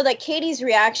 and so that Katie's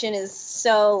reaction is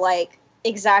so like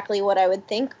exactly what I would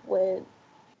think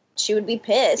she would be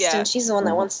pissed, Yeah. and she's the one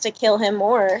that wants to kill him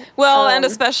more. Well, and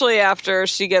especially after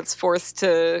she gets forced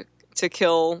to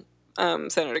kill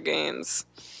Senator Gaines.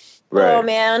 Right. Oh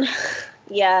man,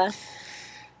 yeah.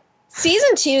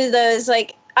 Season 2 though is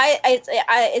like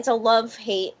it's a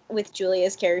love-hate with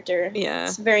Julia's character. Yeah,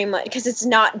 it's very much because it's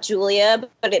not Julia,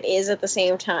 but it is at the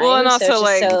same time. Well, and also so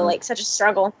it's just so such a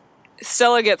struggle.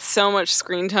 Stella gets so much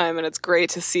screen time, and it's great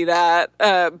to see that.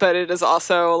 But it is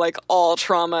also like all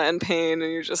trauma and pain,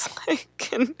 and you're just like,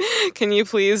 can you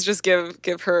please just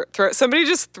give her somebody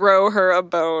just throw her a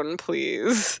bone,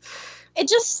 please? It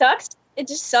just sucks. It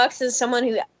just sucks as someone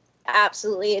who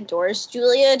absolutely adores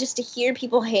Julia, just to hear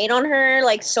people hate on her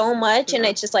like so much. And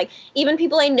it's just like, even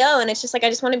people I know, and it's just like, I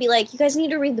just want to be like, you guys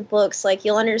need to read the books, like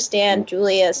you'll understand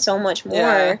Julia so much more.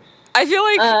 Yeah. I feel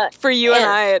like for you and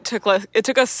I, it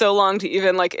took us so long to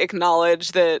even like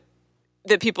acknowledge that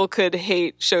people could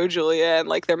hate Show Julia, and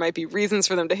like there might be reasons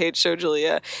for them to hate Show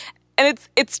Julia. And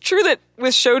it's true that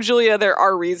with Show Julia there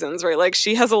are reasons, right? Like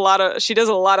she does a lot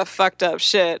of fucked up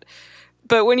shit.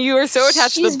 But when you are so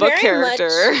attached to the book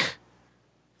character...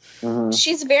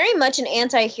 She's very much an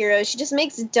anti-hero. She just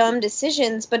makes dumb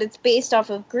decisions, but it's based off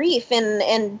of grief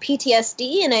and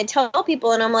PTSD. And I tell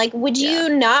people, and I'm like, would you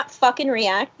not fucking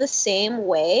react the same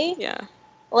way? Yeah.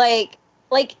 Like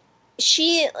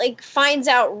she like finds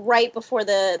out right before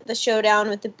the showdown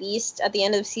with the Beast at the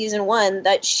end of season 1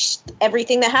 that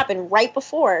everything that happened right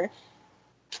before.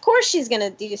 Of course she's gonna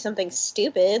do something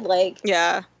stupid. Like,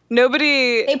 yeah.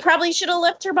 They probably should have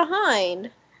left her behind.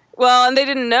 Well, and they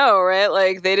didn't know, right?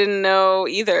 Like, they didn't know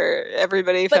either.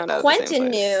 Everybody found out. Quentin at the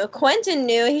same place. knew. Quentin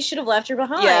knew he should have left her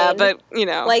behind. Yeah, but, you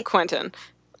know, like Quentin.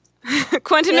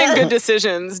 Quentin made good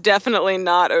decisions. Definitely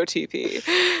not OTP.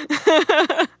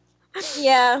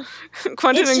 Yeah.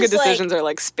 Quentin and good just decisions are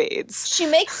like spades. She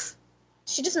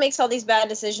just makes all these bad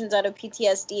decisions out of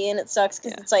PTSD, and it sucks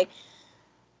because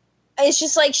it's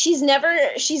just like she's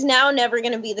now never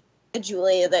going to be the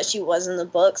Julia that she was in the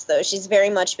books, though. She's very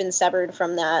much been severed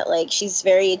from that. Like, she's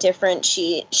very different.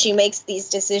 She makes these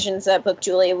decisions that book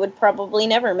Julia would probably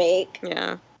never make.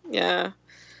 Yeah,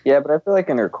 but I feel like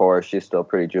in her core she's still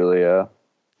pretty Julia.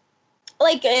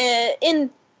 Like, in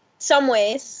some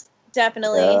ways,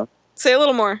 definitely. Yeah. Say a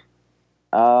little more.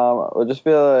 I just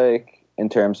feel like in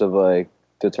terms of like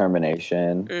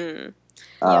determination.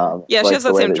 Yeah, she has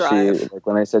that same drive. Like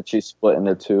when I said she's split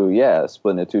into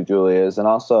two Julias, and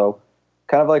also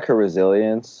kind of like her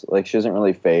resilience. Like she isn't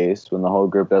really phased when the whole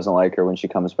group doesn't like her when she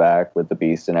comes back with the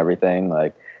Beast and everything.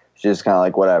 Like she's just kind of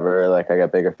like, whatever. Like I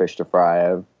got bigger fish to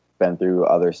fry. I've been through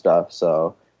other stuff.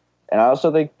 So, and I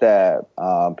also think that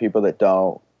people that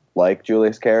don't like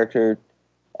Julia's character,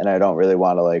 and I don't really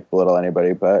want to like belittle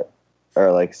anybody,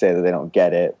 or like say that they don't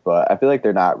get it, but I feel like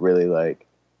they're not really like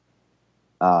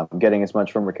getting as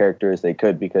much from her character as they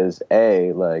could, because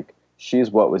like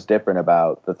she's what was different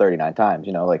about the 39 times,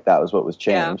 you know, like that was what was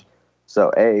changed. Yeah.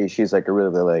 So she's like a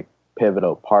really like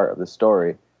pivotal part of the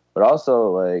story, but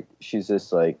also like she's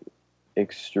this like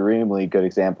extremely good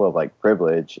example of like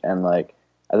privilege. And like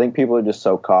I think people are just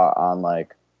so caught on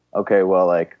like, okay, well,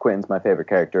 like Quentin's my favorite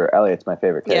character, Elliot's my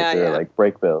favorite character, like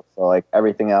Brakebill, so like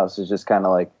everything else is just kind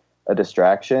of like a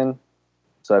distraction.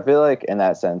 So I feel like in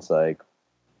that sense, like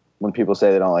when people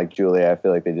say they don't like Julia, I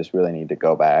feel like they just really need to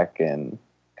go back and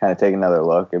kind of take another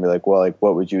look and be like, well, like,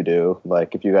 what would you do?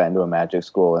 Like, if you got into a magic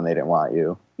school and they didn't want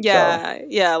you. Yeah, So,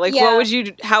 yeah. Like, Yeah. what would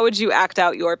you? How would you act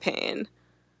out your pain?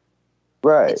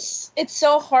 right. It's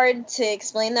so hard to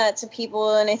explain that to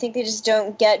people, and I think they just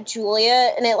don't get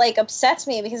Julia, and it like upsets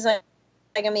me because I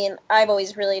mean, I've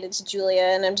always related to Julia,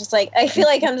 and I'm just like, I feel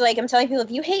like I'm telling people,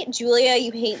 if you hate Julia,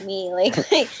 you hate me. Like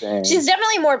Same. she's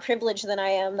definitely more privileged than I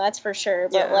am, that's for sure.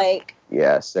 But Yeah. like,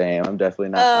 Yeah, same. I'm definitely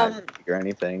not Ivy League or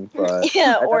anything, but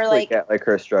yeah, I or definitely like, get like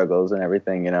her struggles and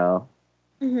everything, you know.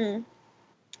 mhm.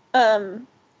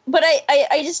 But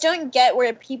I just don't get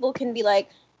where people can be like,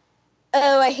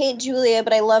 oh, I hate Julia,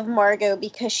 but I love Margot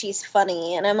because she's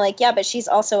funny. And I'm like, yeah, but she's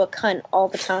also a cunt all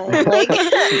the time. Like,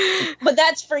 but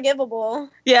that's forgivable.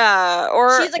 Yeah,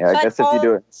 or She's a Yeah, I cunt guess if you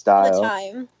do it in all the style.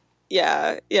 time.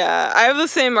 yeah. I have the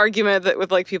same argument that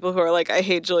with like people who are like, I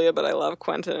hate Julia, but I love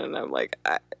Quentin, and I'm like,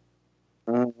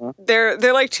 Mhm. they're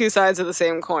like two sides of the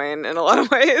same coin in a lot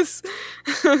of ways.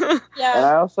 And Yeah.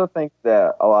 I also think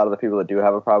that a lot of the people that do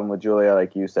have a problem with Julia,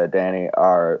 like you said, Danny,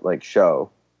 are like show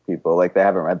people. Like they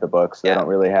haven't read the books. They Yeah. don't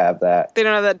really have that They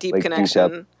don't have that deep like connection.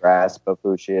 detailed grasp of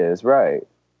who she is. Right.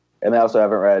 And they also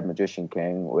haven't read Magician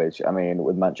King, which, I mean,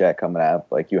 with Muntjac coming up,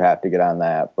 like you have to get on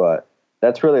that. But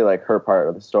that's really like her part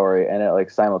of the story. And it like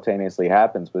simultaneously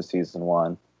happens with season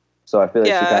 1. So I feel like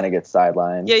Yeah. she kind of gets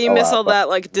sidelined. Yeah, you a miss lot all by that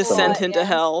like descent Yeah. into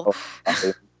hell.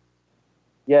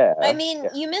 Yeah. I mean,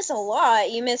 you miss a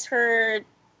lot. You miss her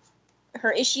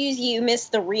issues. You miss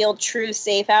the real, true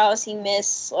safe house. You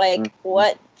miss like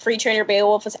what Free Trader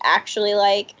Beowulf was actually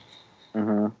like.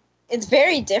 hmm It's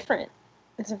very different.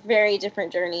 It's a very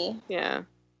different journey. Yeah.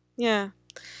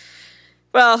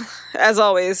 Well, as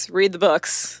always, read the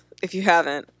books if you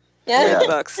haven't. Yeah. Read the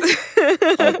books.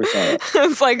 100%.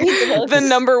 It's like Read the books. the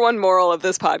number one moral of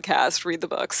this podcast: read the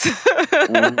books.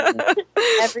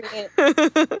 Every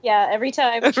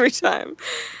time. Every time.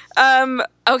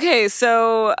 Okay,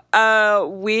 so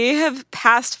we have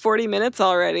passed 40 minutes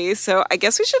already, so I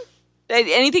guess we should.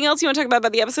 Anything else you want to talk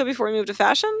about the episode before we move to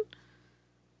fashion?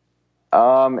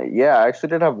 Yeah, I actually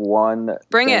did have one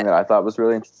Bring thing it. that I thought was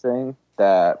really interesting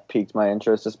that piqued my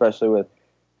interest, especially with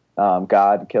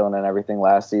God killing and everything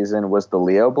last season, was the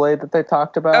Leo blade that they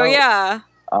talked about. Oh yeah.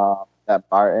 That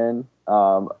Martin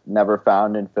never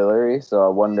found in Fillory. So I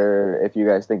wonder if you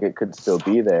guys think it could still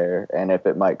be there and if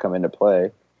it might come into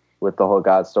play with the whole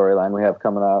God storyline we have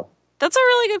coming up. That's a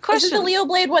really good question. Is the Leo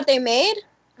blade what they made?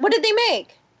 What did they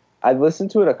make? I listened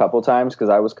to it a couple times because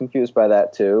I was confused by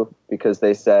that too, because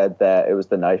they said that it was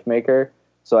the knife maker.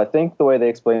 So I think the way they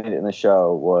explained it in the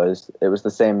show was it was the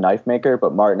same knife maker,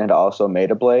 but Martin had also made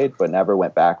a blade but never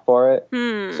went back for it.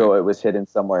 So it was hidden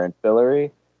somewhere in Fillory,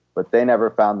 but they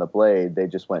never found the blade. They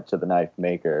just went to the knife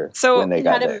maker when they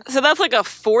got there. So that's like a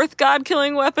fourth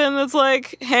god-killing weapon that's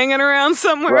like hanging around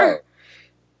somewhere.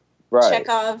 Right.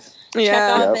 Chekhov.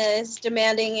 Yeah. Chekhov is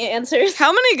demanding answers.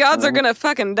 How many gods are gonna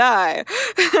fucking die?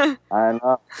 I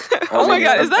know. Oh my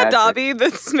god, is that Magic. Dobby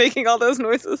that's making all those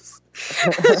noises?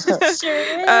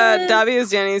 Sure Dobby is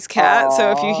Danny's cat,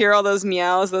 so if you hear all those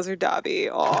meows, those are Dobby.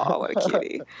 Aw, what a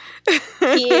cutie.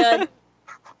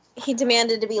 He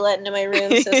demanded to be let into my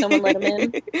room, so someone let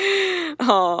him in.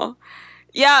 Oh,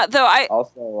 yeah. Though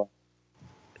also.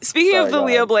 Speaking Sorry, of the go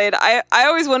Leo ahead. blade, I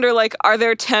always wonder, like, are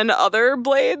there 10 other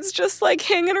blades just, like,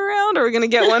 hanging around? Or are we going to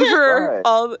get one for Right.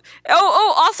 all...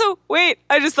 Also, wait,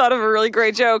 I just thought of a really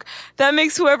great joke. That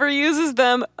makes whoever uses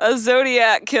them a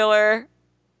Zodiac killer.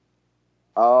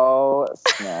 Oh,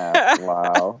 snap.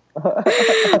 Wow.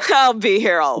 I'll be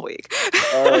here all week.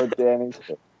 Oh, Danny.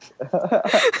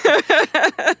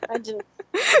 I just...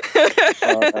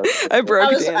 I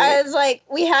broke Danny. I was like,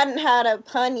 we hadn't had a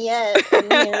pun yet,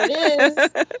 and here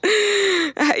it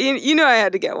is. You know I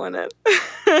had to get one in.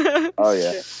 Oh,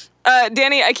 yeah.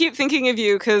 Danny, I keep thinking of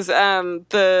you because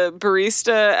the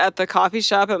barista at the coffee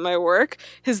shop at my work,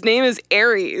 his name is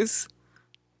Ares.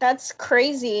 That's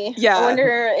crazy. Yeah. I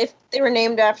wonder if they were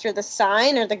named after the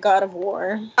sign or the god of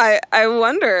war. I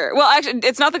wonder. Well, actually,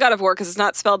 it's not the god of war because it's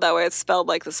not spelled that way. It's spelled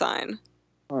like the sign.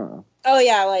 Oh,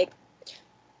 yeah, like...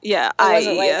 Yeah, It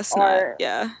wasn't like IES, R.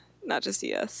 not just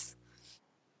ES.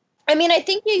 I mean, I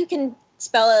think you can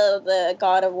spell the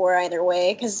god of war either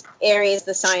way, because Ares,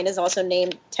 the sign, is also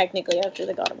named technically after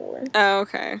the god of war. Oh,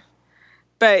 okay.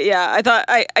 But yeah, I thought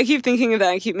I keep thinking of that.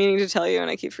 I keep meaning to tell you, and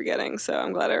I keep forgetting. So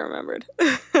I'm glad I remembered.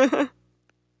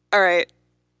 All right.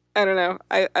 I don't know.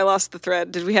 I lost the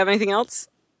thread. Did we have anything else?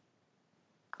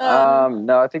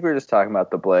 No, I think we were just talking about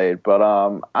the blade, but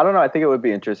I don't know. I think it would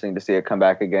be interesting to see it come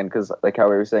back again because, like, how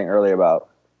we were saying earlier about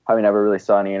how we never really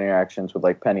saw any interactions with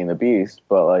like Penny and the Beast,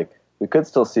 but like we could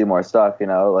still see more stuff. You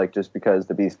know, like just because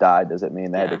the Beast died doesn't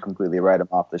mean they had to completely write him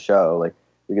off the show. Like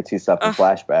we could see stuff in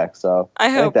flashbacks. So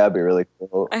I think that'd be really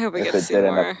cool. I hope we if get to it see did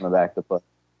end more. up coming back to play.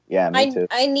 Yeah, me too.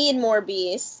 I need more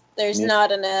Beast. There's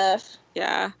not enough.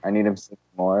 Yeah. I need him to sing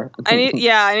more. I need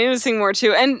him to sing more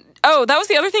too. And that was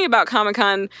the other thing about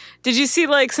Comic-Con. Did you see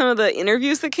like some of the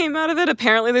interviews that came out of it?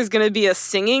 Apparently there's going to be a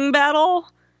singing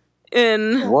battle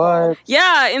in What?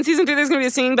 Yeah, in season 3 there's going to be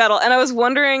a singing battle. And I was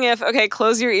wondering if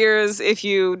close your ears if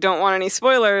you don't want any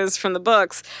spoilers from the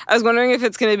books. I was wondering if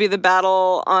it's going to be the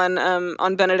battle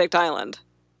on Benedict Island.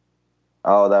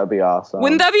 Oh, that would be awesome.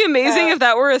 Wouldn't that be amazing if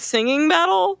that were a singing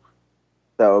battle?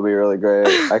 That would be really great.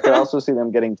 I could also see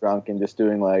them getting drunk and just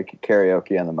doing like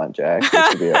karaoke on the Muntjac. Which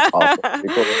would be awesome. That'd be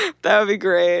cool. That would be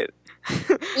great.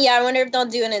 Yeah, I wonder if they'll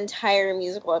do an entire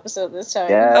musical episode this time.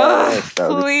 Yeah,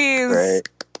 please.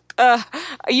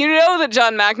 You know that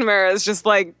John McNamara is just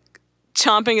like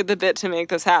chomping at the bit to make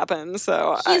this happen.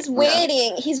 So he's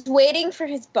waiting. He's waiting for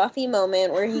his Buffy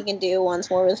moment where he can do Once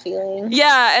More with Feeling.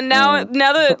 Yeah, and now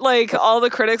that like all the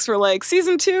critics were like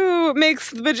season 2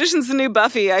 makes the Magicians the new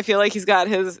Buffy, I feel like he's got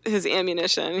his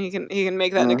ammunition. He can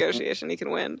make that negotiation. He can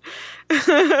win.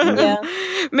 Yeah.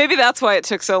 Maybe that's why it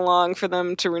took so long for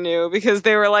them to renew, because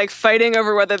they were like fighting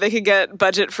over whether they could get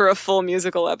budget for a full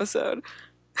musical episode.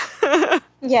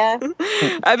 Yeah,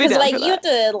 I'd be down like for you that.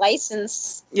 have to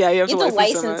license. Yeah, you have to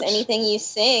license so much. Anything you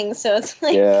sing, so it's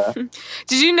like. Yeah.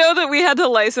 Did you know that we had to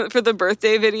license for the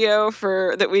birthday video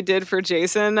that we did for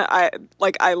Jason? I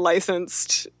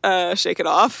licensed "Shake It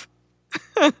Off."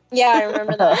 Yeah, I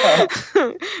remember that.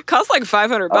 Cost like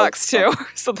 $500 too, or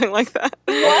something like that.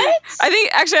 What? I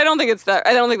don't think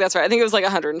that's right. I think it was like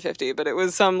 150, but it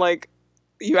was some like.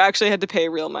 You actually had to pay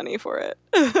real money for it.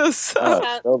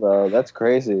 Still though, that's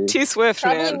crazy. T Swift,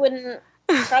 Probably man. wouldn't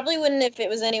if it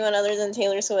was anyone other than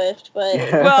Taylor Swift, but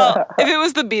well, if it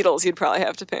was the Beatles, you'd probably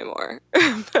have to pay more.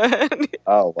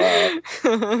 Oh wow!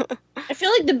 I feel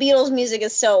like the Beatles' music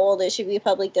is so old it should be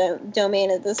public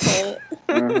domain at this point.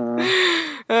 All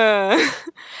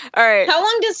right. How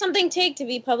long does something take to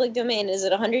be public domain? Is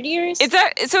it 100 years? It's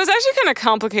actually kind of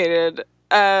complicated.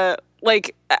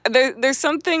 There's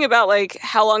something about like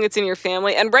how long it's in your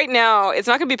family, and right now it's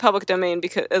not going to be public domain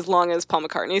because as long as Paul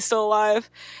McCartney's still alive,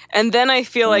 and then I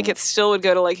feel like it still would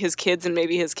go to like his kids and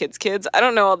maybe his kids' kids. I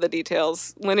don't know all the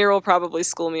details. Linear will probably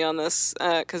school me on this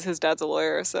because his dad's a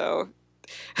lawyer, so.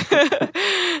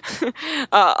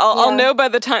 I'll know by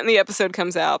the time the episode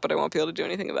comes out, but I won't be able to do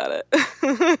anything about it.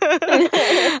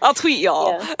 I'll tweet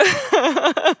y'all.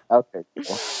 Yeah. Okay.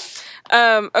 Cool.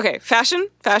 Okay. Fashion.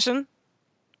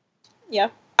 Yeah.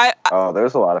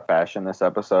 There's a lot of fashion this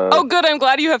episode. Oh, good. I'm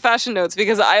glad you have fashion notes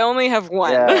because I only have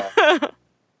one. Yeah.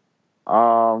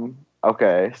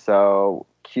 Okay. So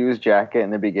Q's jacket in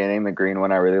the beginning, the green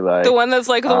one, I really like. The one that's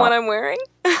like the one I'm wearing.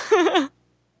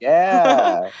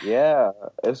 Yeah,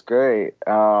 it's great.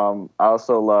 I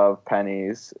also love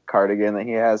Penny's cardigan that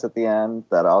he has at the end.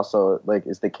 That also like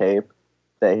is the cape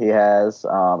that he has.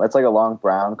 It's like a long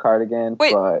brown cardigan.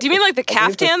 Wait, but do you mean like the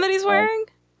caftan that he's wearing?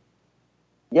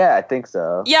 Yeah, I think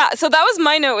so. Yeah, so that was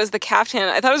my note, was the caftan.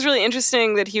 I thought it was really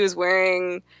interesting that he was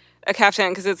wearing a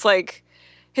caftan because it's like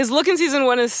his look in season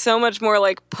 1 is so much more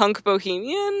like punk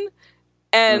bohemian,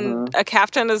 and a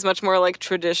caftan is much more like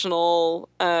traditional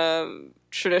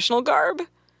garb.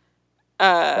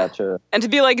 Gotcha. And to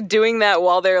be like doing that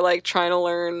while they're like trying to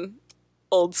learn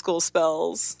old school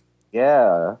spells.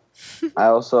 Yeah.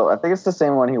 I think it's the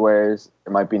same one he wears.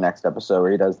 It might be next episode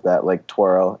where he does that like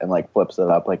twirl and like flips it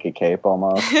up like a cape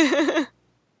almost. They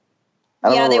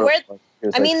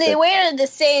wear the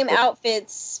same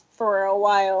outfits for a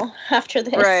while after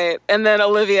this. Right. And then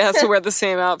Olivia has to wear the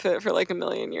same outfit for like a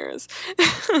million years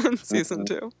in season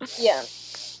 2. Yeah.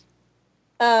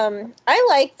 I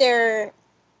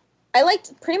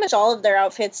liked pretty much all of their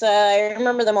outfits. I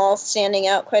remember them all standing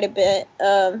out quite a bit.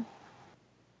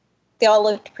 They all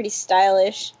looked pretty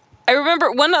stylish. I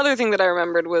remember one other thing that I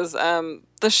remembered was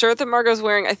the shirt that Margot's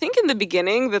wearing, I think in the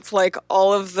beginning, that's like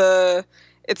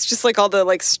it's just like all the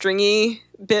like stringy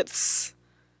bits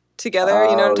together.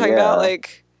 You know what I'm talking about?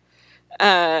 Like,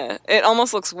 it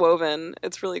almost looks woven.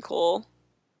 It's really cool.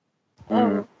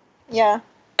 Yeah.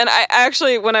 And I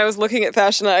actually, when I was looking at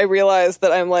fashion, I realized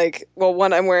that I'm like, well,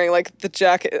 one, I'm wearing like the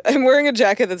jacket. I'm wearing a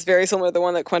jacket that's very similar to the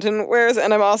one that Quentin wears,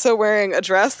 and I'm also wearing a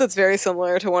dress that's very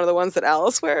similar to one of the ones that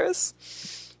Alice wears.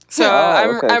 So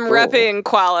I'm cool. repping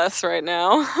Qualis right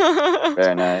now.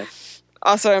 Very nice.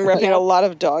 Also, I'm repping a lot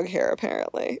of dog hair,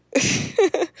 apparently.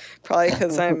 Probably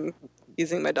because I'm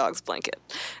using my dog's blanket.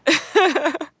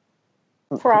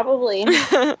 Probably.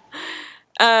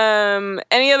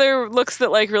 Any other looks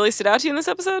that like really stood out to you in this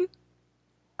episode?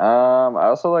 I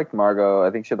also liked Margot.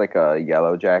 I think she had like a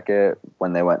yellow jacket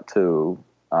when they went to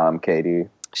Katie.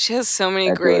 She has so many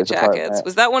At great Julia's jackets. apartment.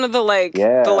 Was that one of the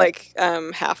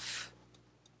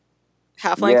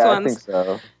half length Yeah, ones? I think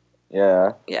so.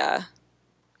 Yeah. Yeah.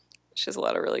 She has a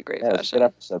lot of really great Yeah, it's a fashion. good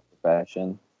episode for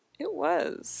fashion. It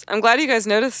was. I'm glad you guys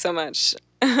noticed so much.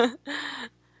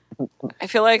 I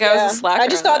feel like I was a slacker. I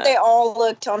just on thought that. they all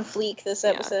looked on fleek this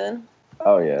episode.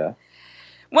 Oh yeah.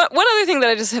 One other thing that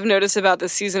I just have noticed about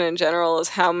this season in general is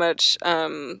how much,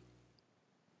 I've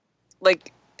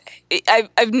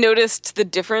noticed the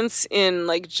difference in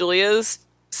like Julia's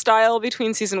style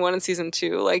between season 1 and season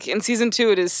 2. Like in season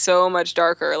 2, it is so much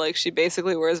darker. Like she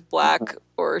basically wears black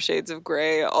or shades of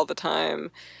gray all the time.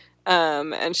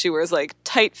 And she wears like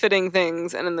tight fitting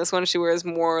things. And in this one, she wears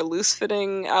more loose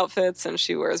fitting outfits and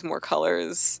she wears more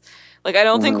colors. Like I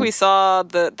don't think we saw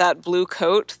that blue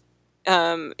coat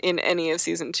in any of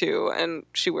season 2, and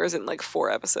she wears it in like 4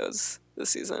 episodes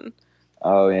this season.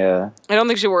 Oh yeah. I don't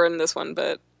think she wore it in this one,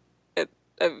 but I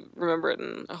remember it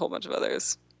in a whole bunch of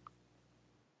others.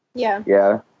 Yeah.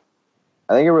 Yeah.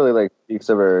 I think it really like speaks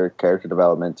of her character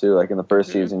development too. Like in the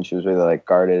first season, she was really like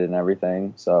guarded and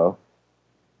everything. So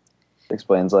it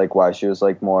explains like why she was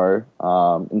like more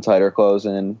in tighter clothes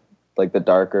and like the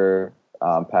darker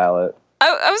palette.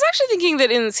 I was actually thinking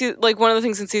that in one of the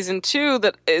things in season 2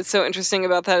 that is so interesting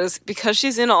about that is because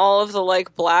she's in all of the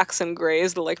like blacks and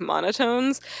grays, the like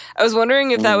monotones. I was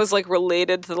wondering if that was like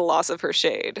related to the loss of her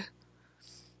shade.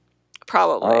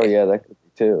 Probably. Oh yeah, that could be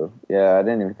too. Yeah, I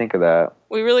didn't even think of that.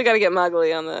 We really got to get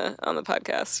Magali on the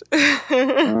podcast.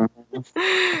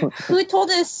 Who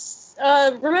told us?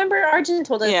 Remember, Arjun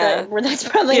told us Yeah. that's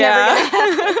probably never gonna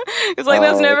happen. It's like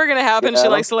that's never gonna happen. yeah, She I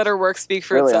likes to let her work speak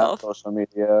for really itself. on social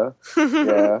media.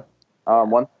 Yeah.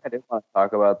 One thing I did want to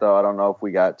talk about though, I don't know if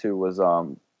we got to, was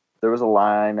there was a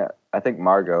line, I think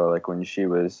Margot, like when she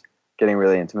was getting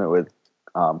really intimate with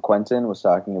Quentin, was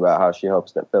talking about how she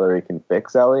hopes that Fillory can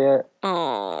fix Elliot.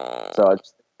 Oh. So I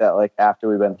just think that like after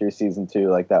we've been through season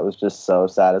 2, like that was just so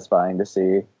satisfying to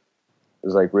see. It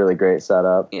was like really great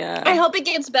setup. Yeah. I hope it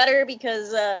gets better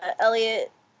because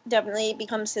Elliot definitely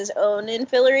becomes his own in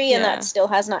Fillory, and that still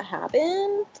has not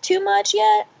happened too much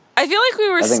yet. I feel like we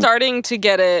were starting to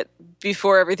get it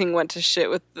before everything went to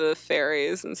shit with the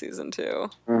fairies in season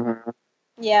 2. Mm-hmm.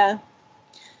 Yeah.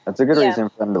 That's a good reason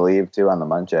for them to leave too on the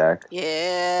Munchak.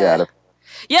 Yeah.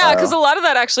 Yeah, because a lot of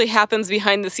that actually happens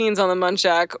behind the scenes on the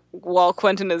Munchak while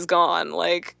Quentin is gone.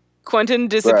 Like Quentin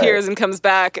disappears and comes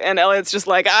back, and Elliot's just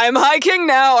like, "I'm High King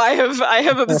now. I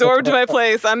have absorbed my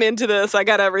place. I'm into this. I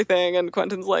got everything." And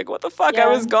Quentin's like, "What the fuck? I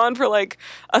was gone for like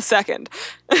a second."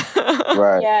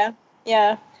 Right. Yeah.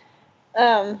 Yeah.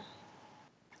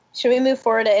 Should we move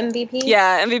forward to MVP?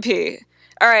 Yeah, MVP.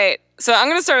 All right. So I'm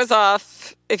gonna start us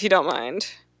off, if you don't mind.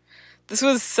 This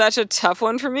was such a tough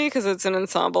one for me because it's an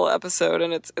ensemble episode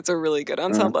and it's a really good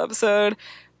ensemble episode.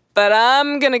 But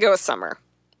I'm gonna go with Summer.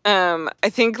 I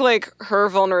think like her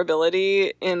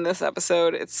vulnerability in this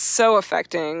episode, it's so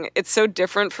affecting. It's so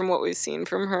different from what we've seen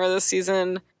from her this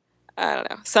season. I don't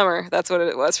know. Summer, that's what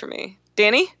it was for me.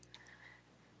 Danny?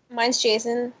 Mine's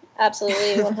Jason.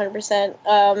 Absolutely,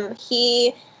 100%.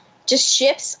 He just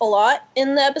shifts a lot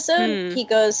in the episode. He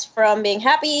goes from being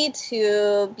happy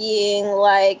to being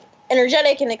like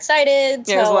energetic and excited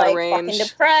to like fucking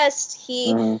depressed.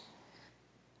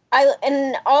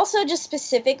 And also just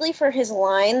specifically for his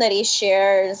line that he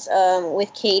shares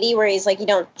with Katie, where he's like, "You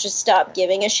don't just stop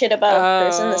giving a shit about a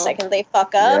person the second they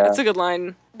fuck up." That's a good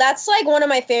line. That's like one of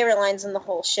my favorite lines in the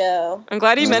whole show. I'm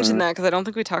glad you mentioned that because I don't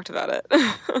think we talked about it.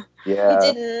 Yeah.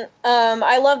 We didn't.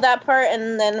 I love that part,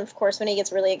 and then of course when he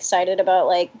gets really excited about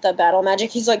like the battle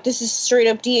magic, he's like, "This is straight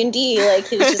up D&D." Like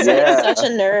he's just like such a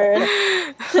nerd.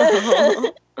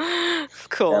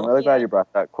 Cool. Yeah, I'm really glad you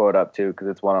brought that quote up too, because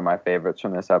it's one of my favorites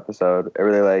from this episode. It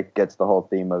really like gets the whole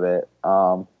theme of it.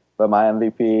 But my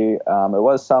MVP, it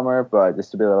was Summer, but just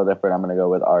to be a little different, I'm gonna go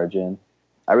with Arjun.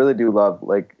 I really do love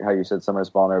like how you said Summer's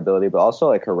vulnerability, but also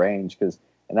like her range, because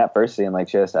in that first scene, like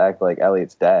she has to act like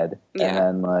Elliot's dead, and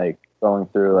then like going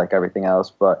through like everything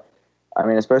else. But I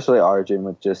mean, especially Arjun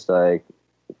with just like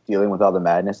dealing with all the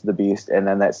madness of the beast, and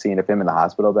then that scene of him in the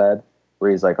hospital bed where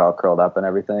he's like all curled up and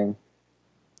everything.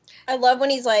 I love when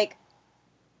he's like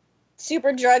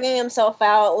super drugging himself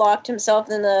out, locked himself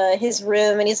in his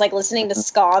room, and he's like listening to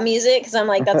ska music, because I'm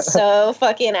like, that's so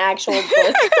fucking actual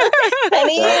book.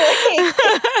 Penny.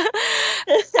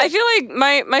 I feel like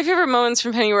my favorite moments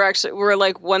from Penny were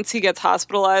like once he gets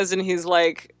hospitalized and he's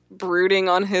like brooding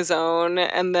on his own,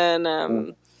 and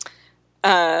then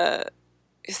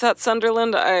is that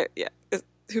Sunderland?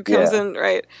 Who comes in,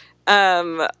 right?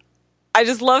 I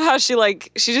just love how she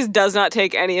just does not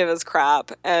take any of his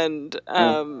crap, and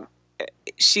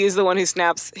she's the one who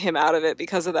snaps him out of it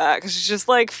because of that. Because she's just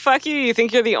like, fuck you, you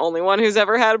think you're the only one who's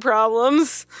ever had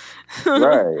problems?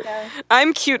 Right.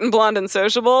 I'm cute and blonde and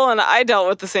sociable, and I dealt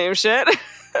with the same shit.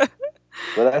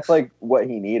 Well, that's like what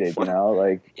he needed, you know?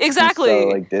 Like, exactly. He's so,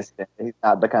 like, distant. He's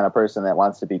not the kind of person that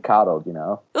wants to be coddled, you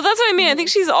know? Well, that's what I mean. I think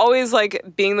she's always, like,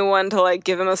 being the one to, like,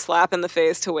 give him a slap in the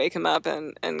face to wake him up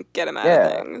and get him out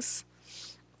of things.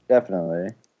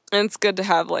 Definitely. And it's good to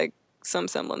have, like, some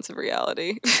semblance of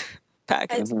reality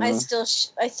package. I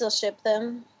still ship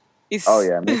them. Oh,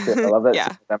 yeah, me too. I love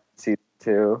that season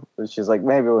 2. She's like,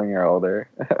 maybe when you're older.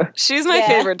 She's my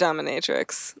favorite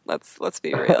dominatrix. Let's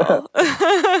be real.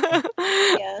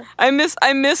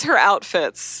 I miss her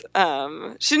outfits.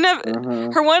 She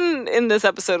never her one in this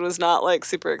episode was not like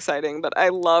super exciting, but I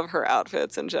love her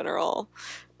outfits in general.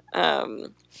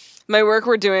 My work,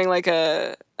 we're doing like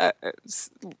a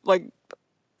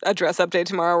dress up day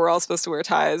tomorrow. We're all supposed to wear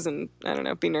ties and I don't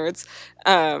know, be nerds.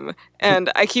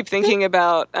 And I keep thinking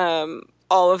about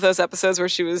all of those episodes where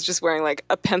she was just wearing like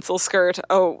a pencil skirt,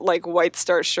 like white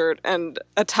starch shirt, and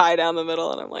a tie down the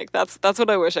middle, and I'm like, that's what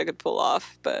I wish I could pull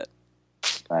off, but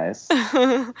nice.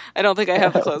 I don't think I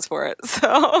have the clothes for it. So,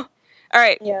 all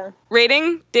right,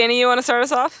 rating, Danny, you want to start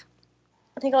us off?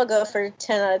 I think I'll go for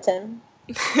 10 out of 10.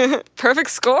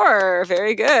 Perfect score.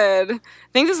 Very good. I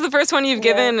think this is the first one you've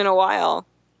given in a while.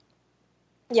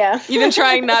 Yeah. You've been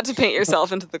trying not to paint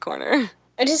yourself into the corner.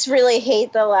 I just really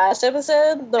hate the last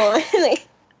episode. The one, it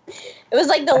was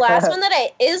like the last one that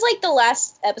it is like the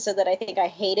last episode that I think I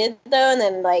hated though, and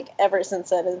then like ever since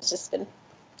then it's just been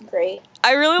great.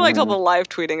 I really liked all the live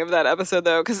tweeting of that episode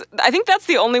though, because I think that's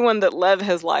the only one that Lev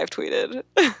has live tweeted.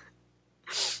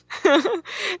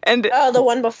 And the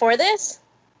one before this?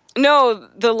 No,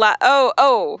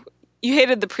 you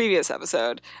hated the previous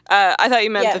episode. I thought you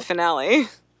meant the finale.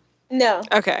 No.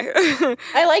 Okay.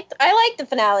 I liked the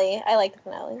finale. I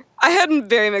had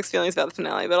very mixed feelings about the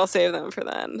finale, but I'll save them for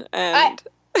then. And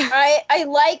I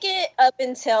like it up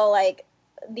until like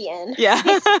the end. Yeah.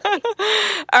 All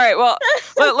right. Well,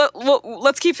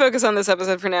 let's keep focus on this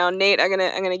episode for now. Nate, I'm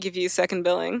gonna give you second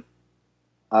billing.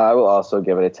 I will also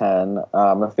give it a 10.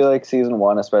 I feel like season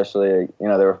 1, especially, you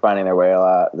know, they were finding their way a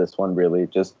lot. This one really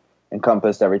just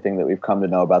encompassed everything that we've come to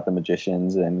know about the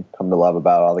magicians and come to love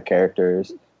about all the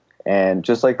characters. And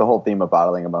just like the whole theme of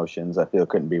bottling emotions, I feel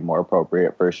couldn't be more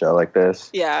appropriate for a show like this.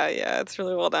 Yeah, it's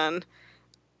really well done.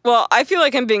 Well, I feel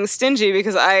like I'm being stingy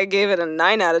because I gave it a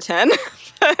 9 out of 10. But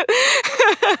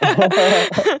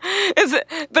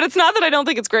it's not that I don't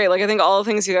think it's great. Like, I think all the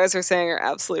things you guys are saying are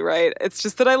absolutely right. It's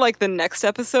just that I like the next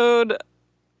episode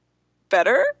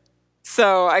better.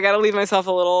 So I got to leave myself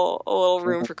a little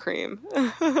room for cream. All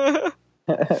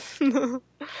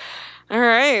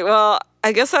right. Well,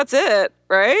 I guess that's it,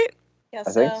 right? Yes,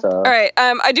 I think so. All right.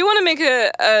 I do want to make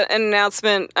an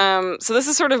announcement. So this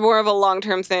is sort of more of a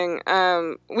long-term thing.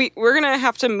 We're gonna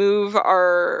have to move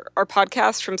our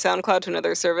podcast from SoundCloud to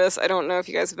another service. I don't know if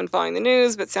you guys have been following the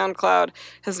news, but SoundCloud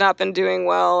has not been doing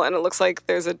well, and it looks like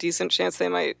there's a decent chance they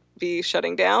might be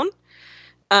shutting down.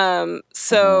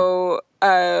 So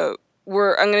I'm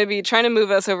gonna be trying to move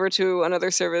us over to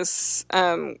another service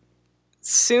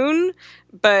soon,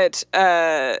 but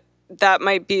that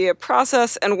might be a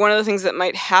process. And one of the things that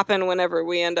might happen whenever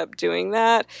we end up doing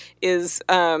that is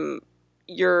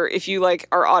if you like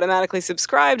are automatically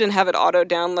subscribed and have it auto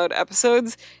download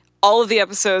episodes, all of the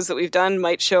episodes that we've done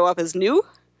might show up as new.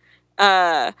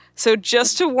 So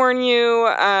just to warn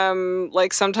you,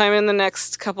 like sometime in the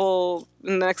next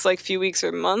like few weeks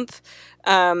or month,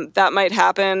 that might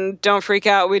happen. Don't freak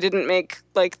out. We didn't make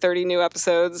like 30 new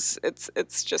episodes.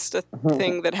 It's just a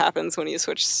thing that happens when you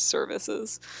switch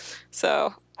services.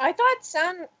 So I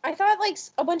thought like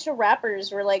a bunch of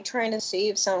rappers were like trying to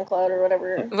save SoundCloud or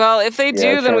whatever. Well, if they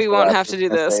do, then we won't have to do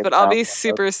this. But I'll be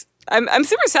super. I'm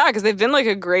super sad because they've been like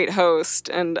a great host,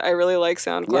 and I really like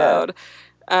SoundCloud.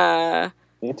 Yeah.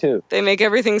 Me too. They make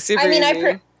everything super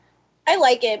easy. I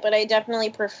like it, but I definitely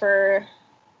prefer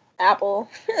Apple.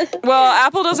 Well,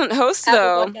 Apple doesn't host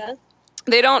though. Podcast.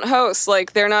 They don't host.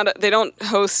 Like they don't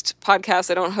host podcasts.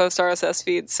 They don't host RSS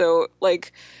feeds. So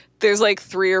like there's like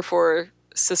 3 or 4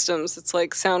 systems. It's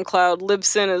like SoundCloud.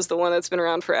 Libsyn is the one that's been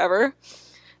around forever.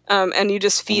 And you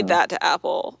just feed that to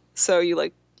Apple. So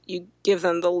you give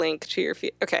them the link to your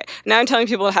feed. Okay, now I'm telling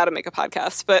people how to make a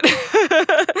podcast. But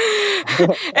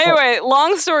anyway,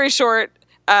 long story short,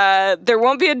 there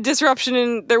won't be a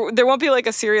disruption there won't be like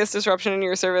a serious disruption in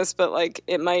your service, but like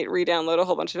it might re-download a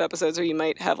whole bunch of episodes, or you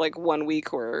might have like 1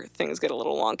 week where things get a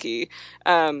little wonky.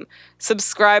 If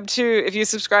you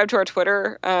subscribe to our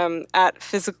Twitter at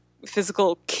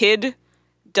Physical Kid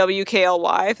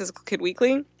WKLY, Physical Kid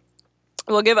Weekly,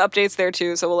 We'll give updates there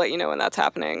too, so we'll let you know when that's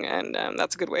happening, and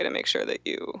that's a good way to make sure that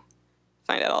you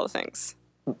find out all the things.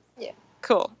 Yeah.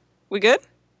 Cool. We good?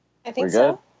 I think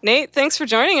so. Nate, thanks for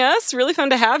joining us. Really fun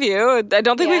to have you. I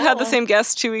don't think we've had the Yeah. same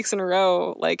guest 2 weeks in a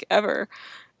row, like, ever.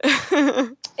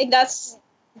 Like that's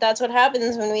what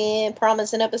happens when we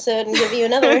promise an episode and give you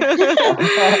another.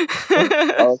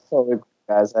 Oh, it's totally cool,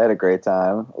 guys. I had a great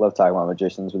time. I love talking about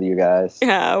magicians with you guys.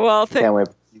 Yeah, well, Can't wait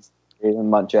for season 3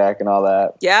 and Muntjac and all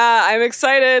that. Yeah, I'm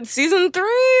excited. Season 3!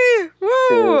 Woo!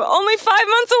 Dude. Only 5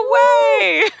 months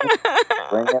away!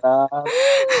 Bring it on.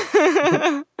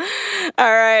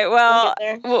 All right, well,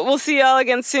 We'll get we'll see y'all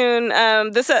again soon.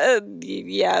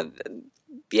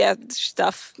 Yeah,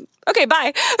 stuff. Okay,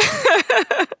 bye.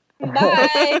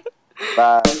 Bye.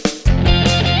 Bye.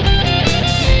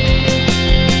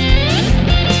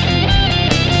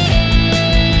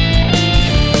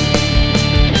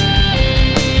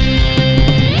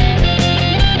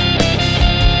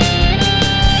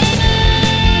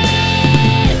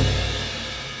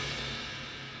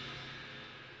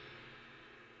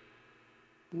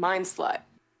 Mind slut.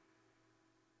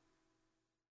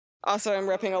 Also, I'm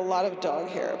repping a lot of dog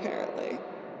hair, apparently.